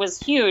 The book was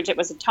huge. It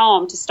was a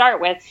tome to start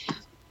with.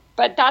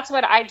 But that's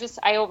what I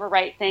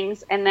overwrite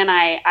things, and then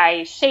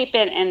I shape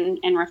it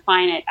and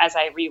refine it as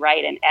I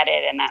rewrite and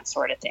edit and that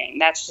sort of thing.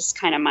 That's just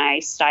kind of my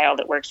style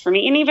that works for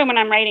me. And even when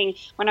I'm writing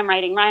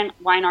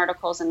wine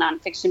articles and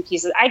nonfiction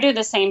pieces, I do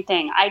the same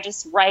thing. I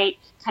just write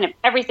kind of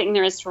everything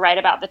there is to write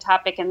about the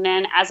topic, and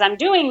then as I'm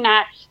doing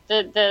that,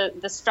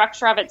 the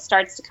structure of it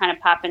starts to kind of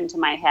pop into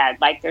my head.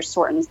 Like there's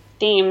certain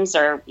themes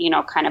or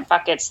kind of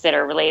buckets that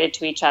are related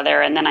to each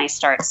other, and then I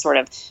start sort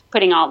of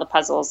putting all the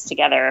puzzles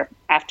together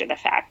after the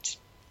fact.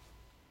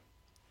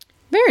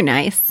 Very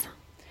nice.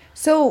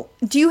 So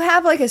do you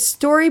have like a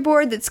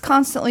storyboard that's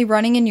constantly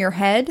running in your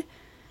head?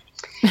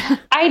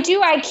 I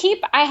do.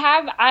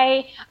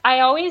 I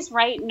always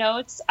write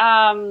notes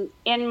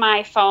in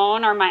my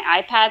phone or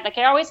my iPad. Like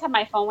I always have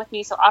my phone with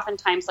me. So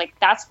oftentimes like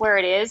that's where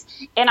it is.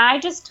 And I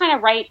just kind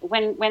of write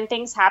when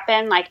things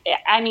happen. Like,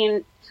 I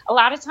mean, a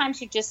lot of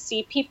times you just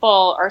see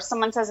people or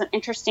someone says an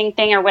interesting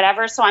thing or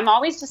whatever. So I'm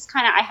always just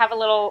kind of, I have a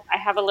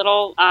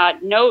little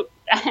note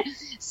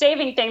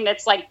saving thing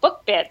that's like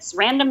book bits,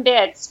 random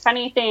bits,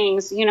 funny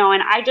things,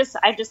 and I just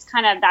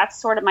kind of,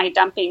 that's sort of my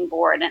dumping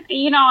board. And,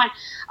 and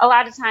a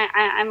lot of time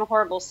I'm a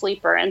horrible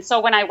sleeper. And so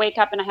when I wake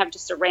up and I have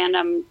just a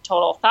random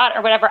total thought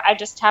or whatever, I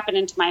just tap it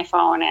into my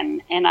phone.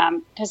 And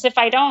because if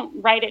I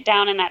don't write it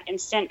down in that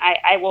instant,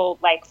 I will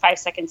like 5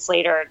 seconds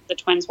later, the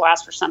twins will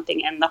ask for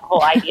something and the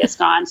whole idea is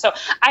gone. So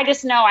I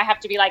just know I have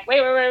to be like,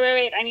 wait,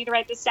 I need to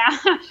write this down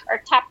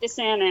or tap this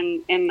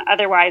in. And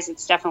otherwise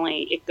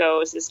it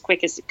goes as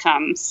quick as it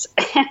comes.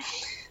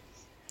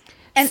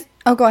 And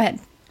go ahead.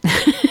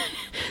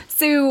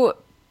 So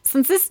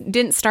since this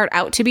didn't start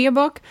out to be a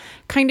book,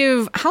 kind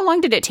of how long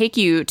did it take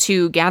you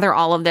to gather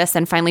all of this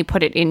and finally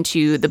put it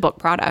into the book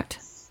product?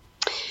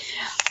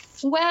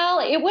 Well,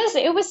 it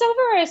was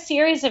over a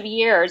series of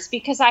years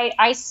because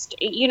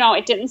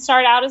it didn't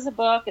start out as a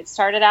book. It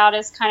started out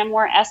as kind of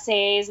more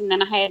essays, and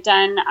then I had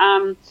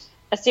done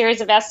a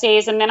series of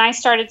essays, and then I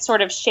started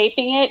sort of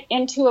shaping it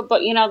into a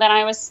book. Then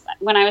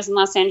when I was in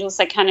Los Angeles,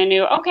 I kind of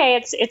knew, okay,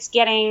 it's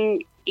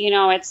getting,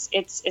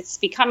 it's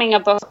becoming a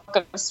book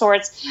of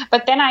sorts.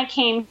 But then I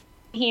came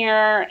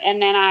here,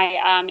 and then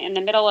I, in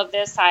the middle of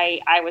this,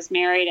 I was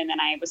married, and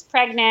then I was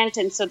pregnant,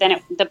 and so then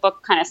the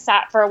book kind of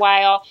sat for a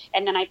while,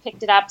 and then I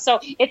picked it up. So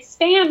it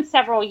spanned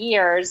several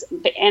years,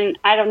 and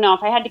I don't know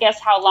if I had to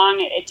guess how long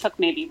it took.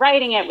 Maybe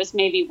writing it was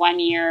maybe 1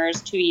 year,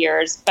 2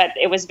 years, but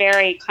it was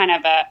very kind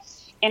of a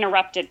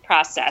interrupted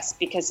process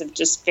because of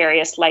just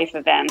various life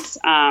events.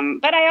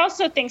 But I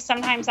also think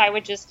sometimes I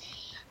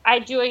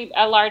do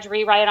a large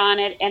rewrite on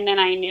it, and then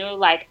I knew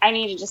like I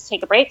need to just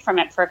take a break from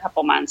it for a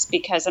couple months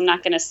because I'm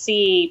not going to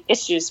see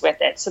issues with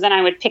it. So then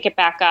I would pick it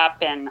back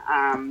up and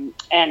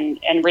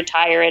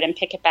retire it and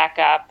pick it back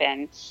up.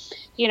 And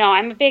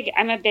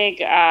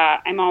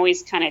I'm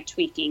always kind of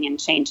tweaking and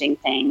changing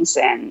things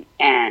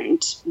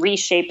and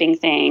reshaping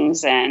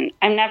things, and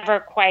I'm never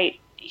quite.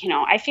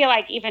 I feel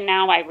like even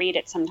now I read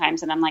it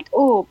sometimes and I'm like,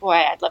 oh boy,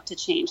 I'd love to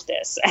change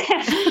this.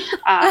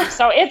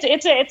 So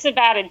it's a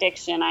bad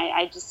addiction.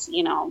 I just,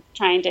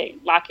 trying to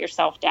lock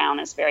yourself down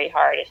is very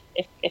hard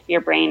if your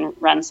brain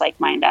runs like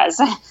mine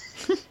does.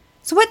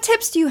 So what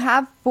tips do you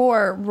have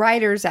for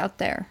writers out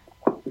there?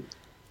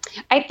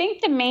 I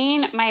think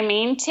my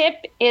main tip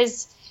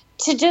is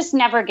to just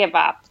never give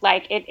up.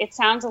 Like it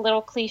sounds a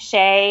little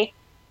cliche,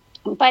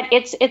 but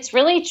it's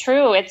really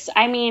true.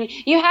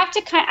 You have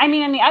to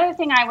and the other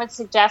thing I would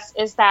suggest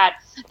is that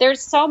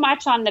there's so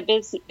much on the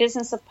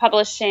business of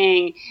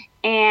publishing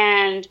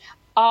and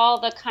all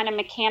the kind of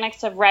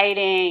mechanics of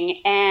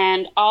writing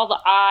and all the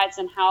odds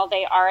and how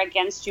they are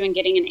against you and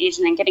getting an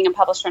agent and getting a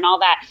publisher and all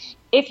that.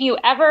 If you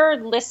ever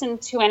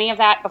listened to any of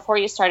that before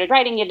you started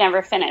writing, you'd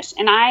never finish.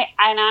 And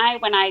I,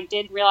 when I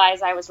did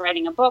realize I was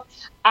writing a book,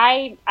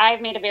 I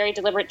made a very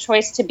deliberate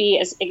choice to be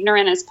as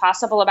ignorant as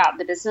possible about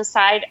the business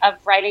side of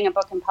writing a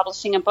book and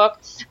publishing a book.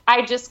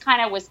 I just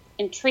kind of was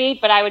intrigued,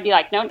 but I would be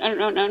like, no,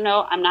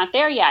 I'm not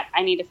there yet.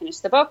 I need to finish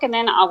the book, and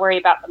then I'll worry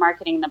about the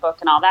marketing of the book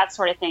and all that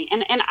sort of thing.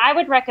 And I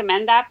would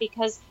recommend that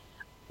because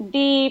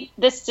the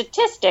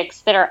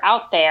statistics that are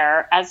out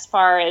there as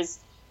far as,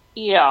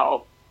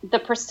 the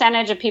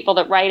percentage of people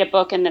that write a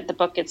book and that the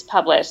book gets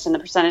published and the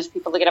percentage of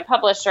people that get a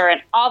publisher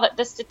and all that,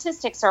 the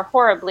statistics are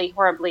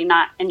horribly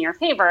not in your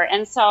favor.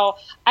 And so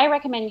I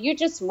recommend you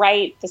just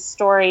write the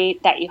story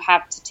that you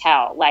have to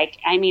tell. Like,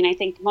 I mean, I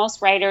think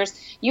most writers,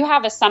 you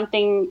have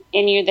something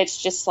in you that's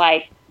just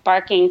like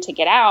barking to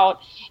get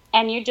out,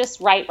 and you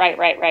just write.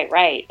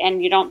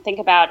 And you don't think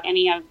about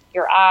any of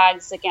your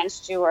odds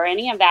against you or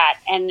any of that.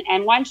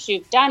 And once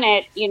you've done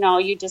it,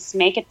 you just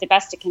make it the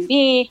best it can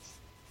be.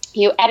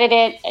 You edit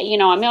it,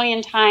 a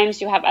million times.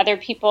 You have other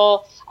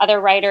people, other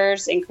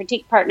writers and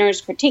critique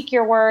partners critique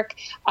your work,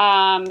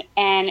 and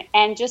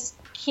just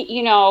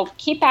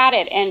keep at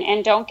it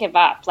and don't give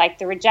up. Like,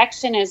 the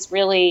rejection is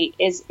really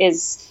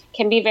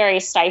can be very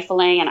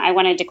stifling. And I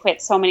wanted to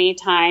quit so many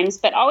times,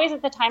 but always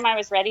at the time I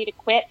was ready to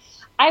quit,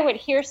 I would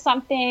hear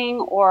something,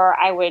 or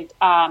I would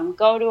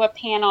go to a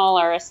panel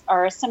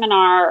or a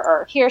seminar,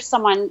 or hear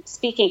someone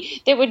speaking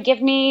that would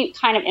give me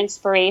kind of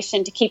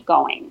inspiration to keep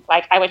going.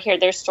 Like, I would hear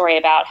their story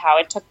about how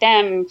it took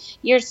them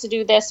years to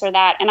do this or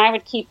that, and I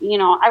would keep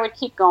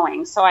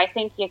going. So I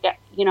think you've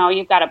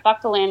got to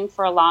buckle in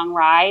for a long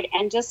ride,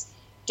 and just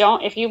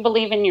if you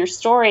believe in your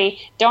story,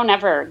 don't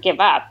ever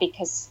give up,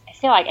 because I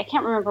feel like, I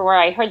can't remember where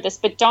I heard this,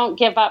 but don't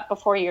give up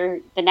before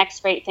the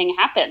next great thing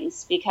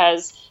happens,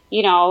 because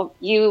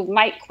you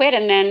might quit,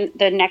 and then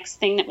the next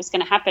thing that was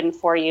going to happen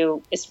for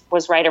you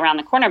was right around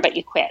the corner, but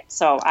you quit.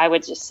 So I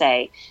would just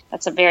say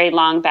that's a very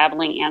long,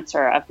 babbling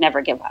answer of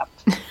never give up.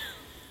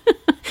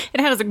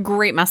 It has a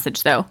great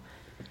message, though.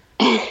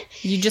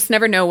 You just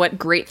never know what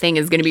great thing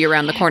is going to be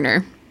around the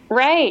corner.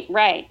 Right.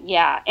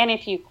 Yeah. And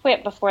if you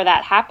quit before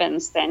that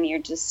happens, then you're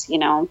just,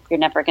 you're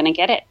never going to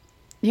get it.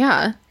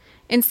 Yeah.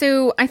 And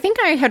so I think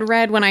I had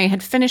read when I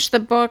had finished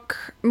the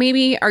book,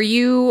 maybe, are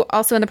you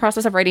also in the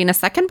process of writing a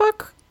second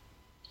book?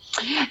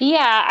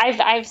 Yeah,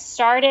 I've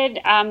started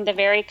the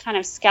very kind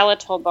of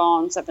skeletal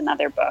bones of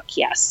another book.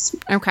 Yes.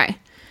 Okay.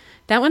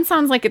 That one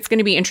sounds like it's going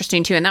to be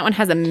interesting too. And that one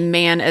has a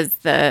man as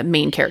the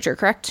main character,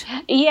 correct?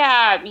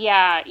 Yeah.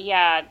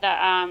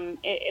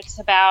 It's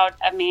about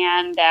a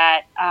man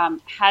that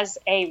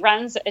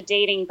runs a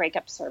dating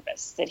breakup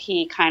service that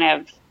he kind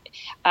of,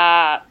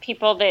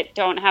 people that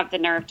don't have the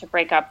nerve to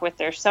break up with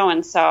their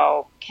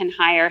so-and-so can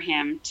hire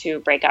him to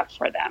break up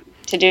for them,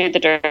 to do the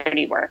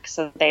dirty work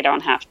so they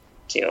don't have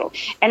to.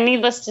 And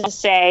needless to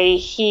say,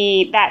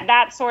 he's,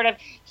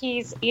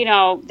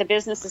 the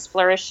business is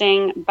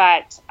flourishing,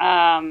 but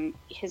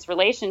his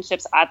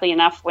relationships, oddly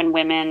enough, when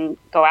women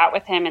go out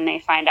with him and they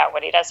find out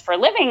what he does for a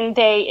living,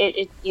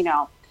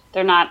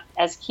 they're not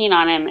as keen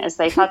on him as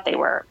they thought they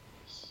were.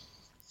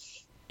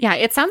 Yeah,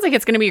 it sounds like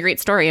it's going to be a great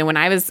story. And when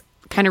I was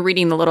kind of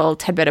reading the little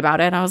tidbit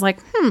about it, I was like,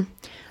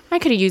 I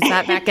could have used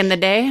that back in the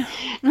day.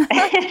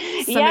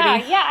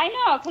 Yeah,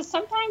 I know. Because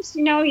sometimes,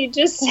 you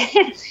just,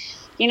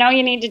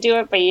 you need to do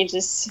it, but you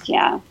just,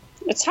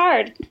 it's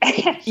hard.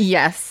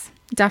 Yes,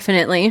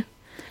 definitely.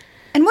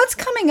 And what's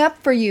coming up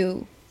for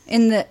you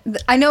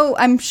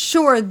I'm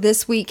sure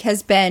this week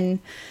has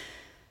been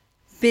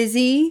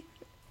busy,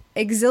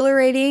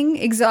 exhilarating,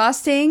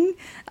 exhausting,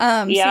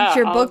 since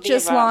your book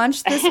just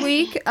launched this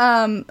week.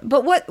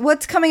 But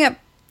what's coming up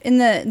in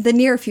the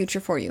near future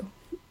for you?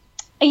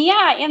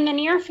 Yeah, in the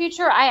near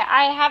future,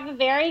 I have a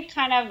very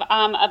kind of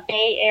a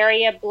Bay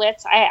Area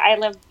blitz. I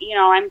live,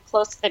 I'm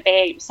close to the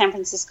Bay, San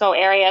Francisco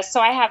area.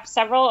 So I have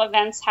several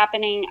events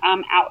happening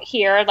out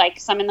here, like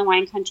some in the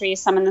wine country,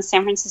 some in the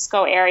San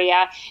Francisco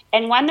area.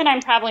 And one that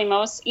I'm probably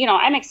most,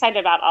 I'm excited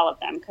about all of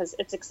them because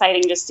it's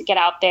exciting just to get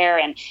out there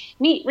and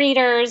meet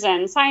readers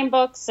and sign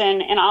books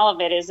and all of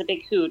it is a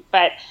big hoot.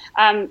 But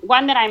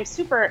one that I'm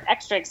super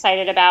extra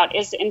excited about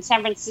is in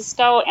San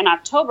Francisco in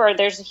October.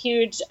 There's a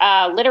huge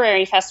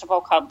literary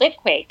festival called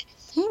Litquake.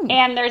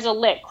 And there's a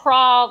lit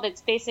crawl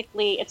that's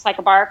basically, it's like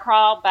a bar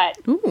crawl, but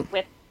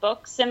with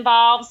books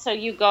involved. So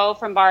you go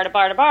from bar to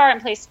bar to bar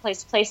and place to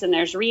place to place, and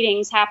there's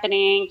readings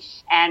happening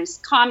and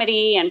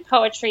comedy and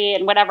poetry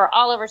and whatever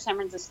all over San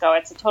Francisco.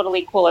 It's a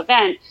totally cool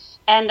event.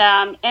 And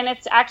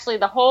it's actually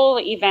the whole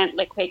event,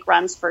 Litquake,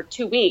 runs for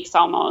 2 weeks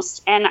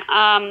almost. And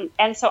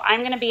so I'm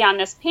going to be on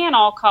this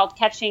panel called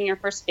Catching Your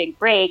First Big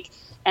Break.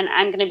 And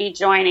I'm going to be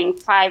joining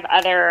 5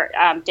 other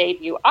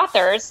debut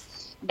authors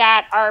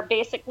that are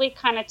basically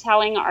kind of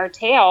telling our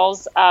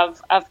tales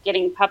of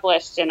getting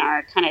published and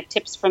our kind of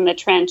tips from the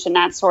trench and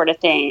that sort of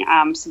thing.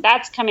 So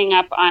that's coming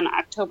up on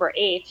October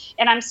 8th.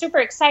 And I'm super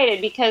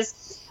excited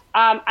because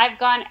I've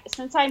gone,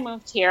 since I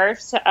moved here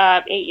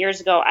 8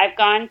 years ago, I've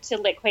gone to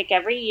Litquake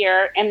every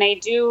year, and they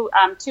do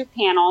 2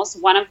 panels.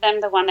 One of them,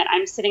 the one that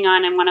I'm sitting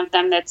on, and one of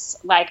them that's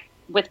like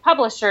with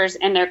publishers,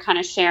 and they're kind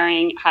of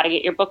sharing how to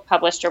get your book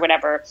published or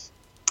whatever.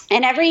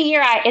 And every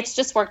year, it's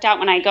just worked out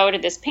when I go to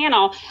this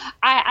panel,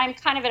 I'm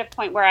kind of at a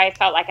point where I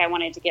felt like I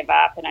wanted to give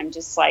up. And I'm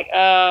just like,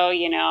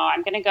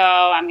 I'm going to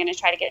go. I'm going to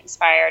try to get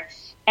inspired.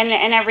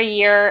 And every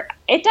year,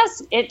 it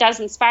does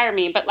inspire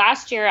me. But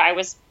last year, I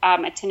was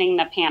attending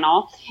the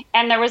panel.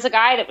 And there was a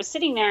guy that was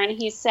sitting there, and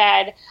he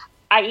said,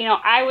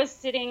 I was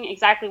sitting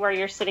exactly where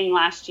you're sitting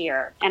last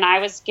year, and I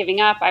was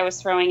giving up. I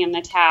was throwing in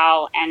the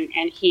towel, and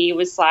he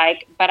was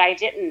like, but I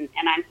didn't.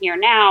 And I'm here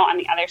now on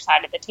the other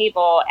side of the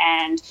table.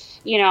 And,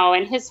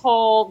 and his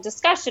whole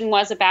discussion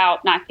was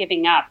about not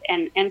giving up.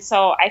 And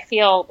so I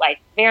feel like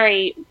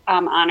very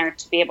honored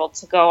to be able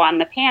to go on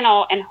the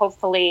panel and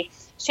hopefully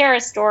share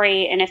a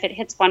story. And if it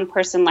hits one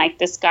person like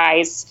this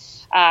guy's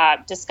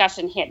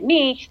discussion hit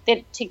me,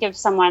 that to give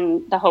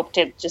someone the hope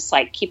to just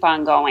like keep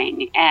on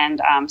going. And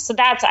so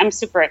I'm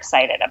super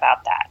excited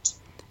about that.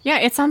 Yeah,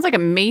 it sounds like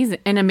an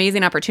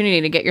amazing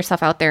opportunity to get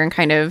yourself out there and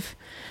kind of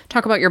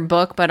talk about your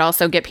book, but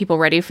also get people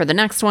ready for the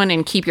next one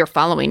and keep your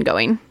following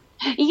going.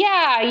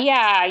 Yeah.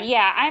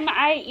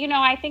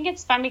 I think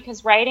it's fun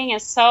because writing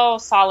is so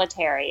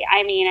solitary.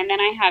 I mean, and then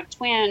I have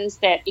twins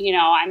that,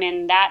 I'm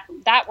in that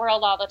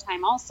world all the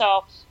time.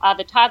 Also,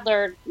 the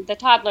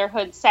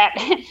toddlerhood set.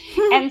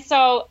 And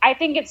so I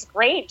think it's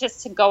great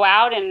just to go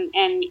out and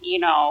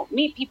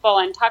meet people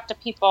and talk to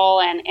people.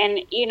 And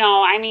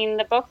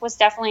the book was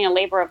definitely a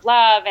labor of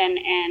love and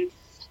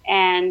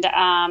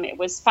it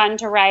was fun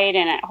to write,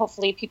 and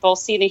hopefully people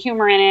see the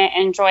humor in it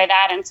and enjoy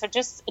that. And so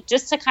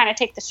just to kind of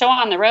take the show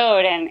on the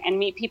road and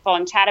meet people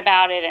and chat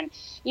about it. And,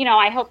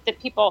 I hope that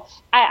people,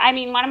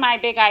 one of my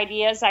big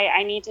ideas,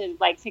 I need to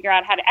like figure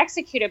out how to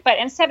execute it, but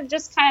instead of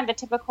just kind of the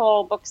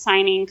typical book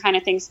signing kind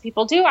of things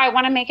people do, I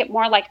want to make it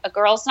more like a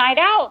girls' night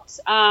out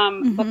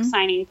book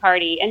signing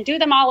party and do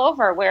them all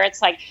over, where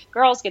it's like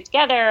girls get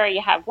together,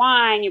 you have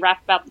wine, you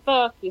rap about the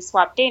book, you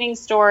swap dating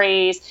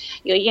stories,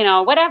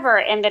 whatever.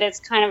 And that it's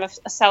kind of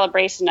a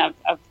celebration of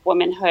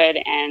womanhood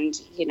and,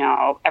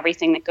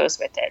 everything that goes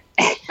with it.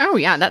 Oh,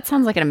 yeah. That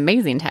sounds like an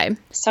amazing time.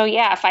 So,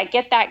 yeah, if I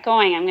get that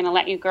going, I'm going to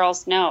let you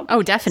girls know.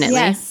 Oh, definitely.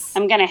 Yes.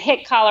 I'm going to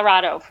hit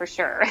Colorado for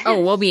sure. Oh,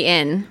 we'll be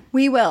in.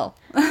 We will.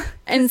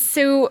 And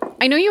so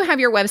I know you have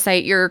your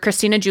website, your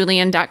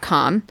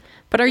ChristinaJulian.com,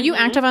 but are you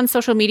active on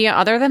social media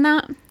other than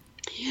that?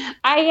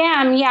 I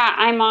am. Yeah,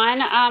 I'm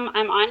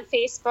on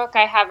Facebook.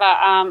 I have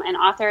an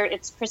author.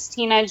 It's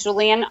Christina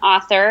Julian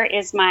Author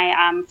is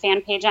my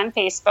fan page on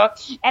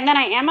Facebook, and then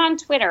I am on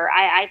Twitter.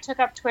 I took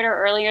up Twitter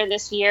earlier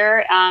this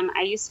year.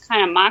 I used to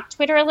kind of mock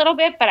Twitter a little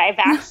bit, but I've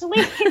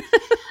actually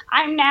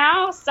I'm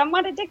now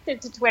somewhat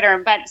addicted to Twitter.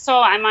 But so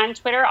I'm on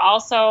Twitter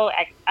also.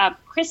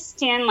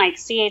 Kristin, like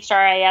CHRISTIN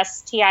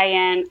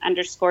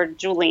 _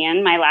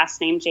 Julian, my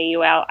last name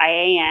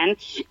JULIAN,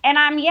 and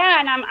I'm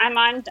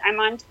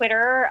on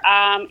Twitter,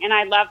 and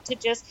I love to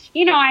just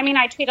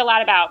I tweet a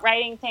lot about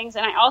writing things,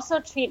 and I also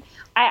tweet.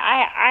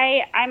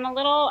 I'm a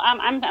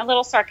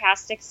little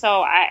sarcastic,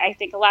 so I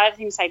think a lot of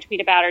things I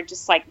tweet about are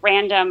just like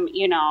random,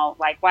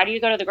 like why do you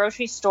go to the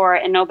grocery store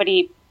and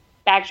nobody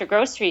bags your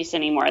groceries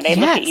anymore? They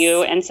look at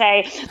you and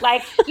say,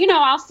 like,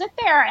 I'll sit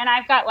there and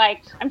I've got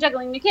like, I'm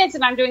juggling the kids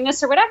and I'm doing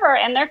this or whatever.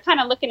 And they're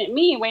kind of looking at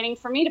me, waiting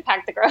for me to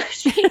pack the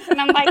groceries.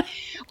 And I'm like,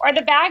 or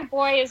the bag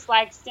boy is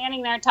like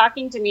standing there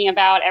talking to me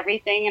about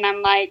everything. And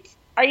I'm like,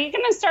 are you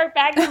going to start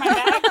bagging my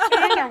bags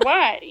then or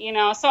what?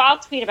 So I'll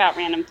tweet about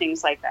random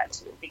things like that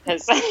too,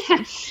 because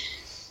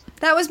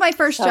that was my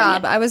first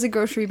job. I was a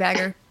grocery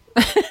bagger.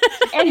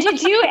 And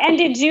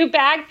did you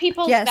bag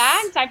people's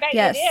bags? I bet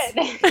you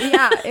did.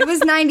 Yeah, it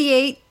was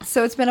 98,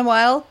 so it's been a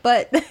while,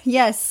 but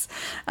yes.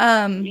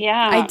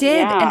 I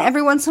did, and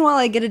every once in a while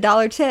I get a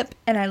 $1 tip,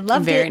 and I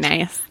loved it. Very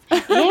nice.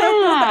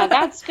 Yeah,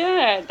 that's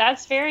good.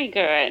 That's very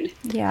good.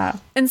 Yeah.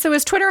 And so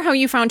is Twitter how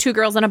you found Two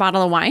Girls and a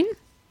Bottle of Wine?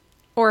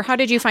 Or how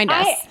did you find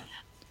us?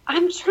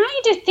 I'm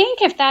trying to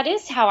think if that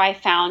is how I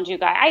found you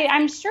guys.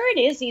 I'm sure it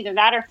is either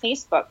that or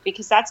Facebook,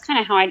 because that's kind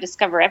of how I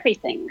discover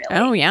everything, really.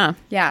 Oh, yeah.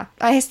 Yeah.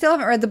 I still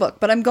haven't read the book,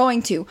 but I'm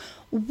going to.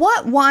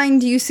 What wine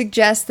do you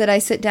suggest that I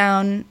sit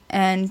down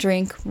and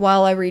drink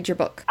while I read your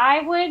book?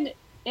 I'm going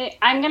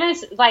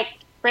to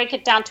break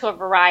it down to a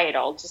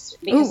varietal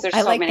just because there's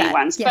so many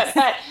ones. Yes.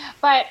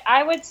 But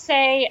I would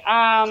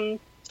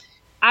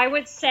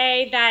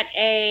say that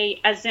a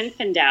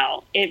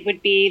Zinfandel, it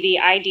would be the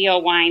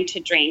ideal wine to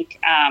drink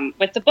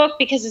with the book,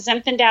 because a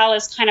Zinfandel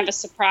is kind of a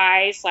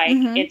surprise. Like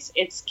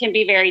it's can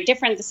be very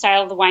different. The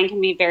style of the wine can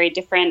be very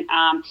different,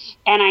 and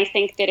I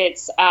think that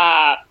it's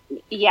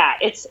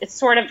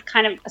sort of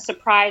kind of a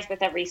surprise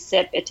with every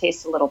sip. It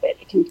tastes a little bit.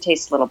 It can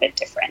taste a little bit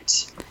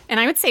different. And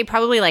I would say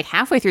probably like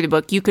halfway through the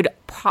book, you could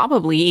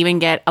probably even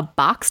get a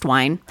boxed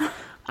wine.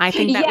 I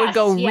think that would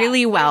go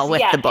really well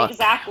with the book.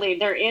 Exactly.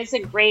 There is a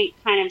great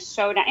kind of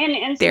showdown.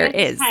 And there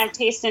is kind of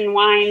taste in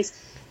wines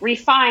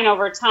refine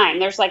over time.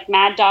 There's like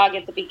Mad Dog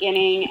at the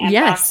beginning and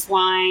boxed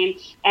wine.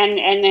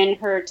 And then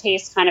her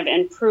taste kind of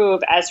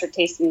improve as her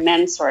taste in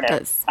men sort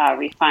of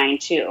refine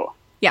too.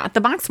 Yeah.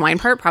 The boxed wine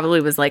part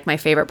probably was like my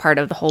favorite part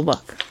of the whole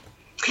book.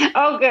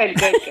 Oh, good.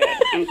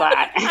 I'm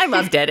glad. I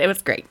loved it. It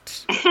was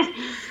great.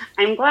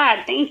 I'm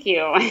glad. Thank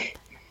you.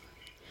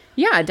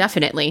 Yeah,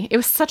 definitely. It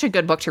was such a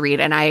good book to read.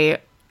 And I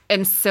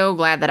am so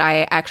glad that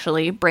I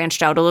actually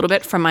branched out a little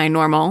bit from my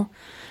normal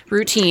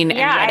routine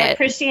Yeah, and read I it.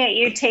 appreciate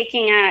you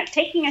taking a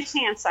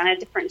chance on a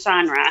different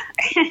genre.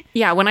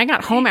 Yeah, when I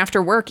got home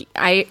after work,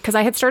 because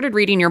I had started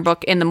reading your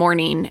book in the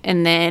morning,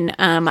 and then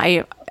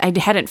I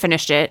hadn't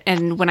finished it.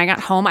 And when I got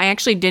home, I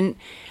actually didn't.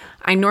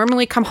 I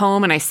normally come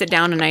home and I sit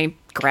down and I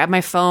grab my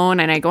phone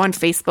and I go on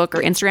Facebook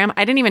or Instagram.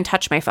 I didn't even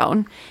touch my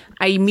phone.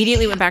 I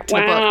immediately went back to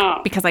the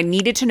book because I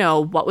needed to know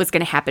what was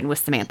going to happen with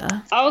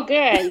Samantha. Oh, good.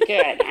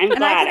 I'm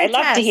glad. I'd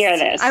love to hear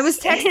this. I was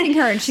texting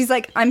her, and she's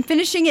like, "I'm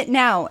finishing it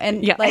now,"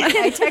 and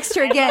I text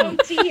her again. I love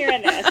to hear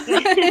this.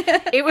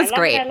 It was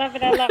great. I love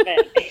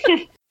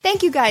it.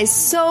 Thank you guys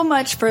so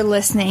much for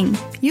listening.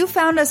 You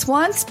found us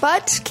once,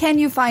 but can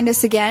you find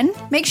us again?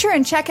 Make sure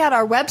and check out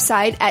our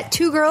website at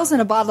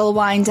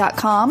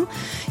twogirlsinabottleofwine.com.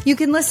 You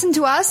can listen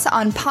to us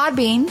on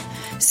Podbean,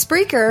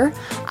 Spreaker,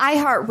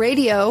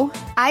 iHeartRadio,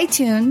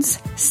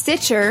 iTunes,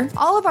 Stitcher.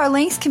 All of our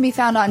links can be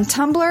found on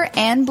Tumblr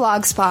and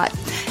Blogspot.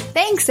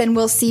 Thanks, and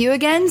we'll see you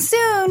again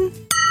soon.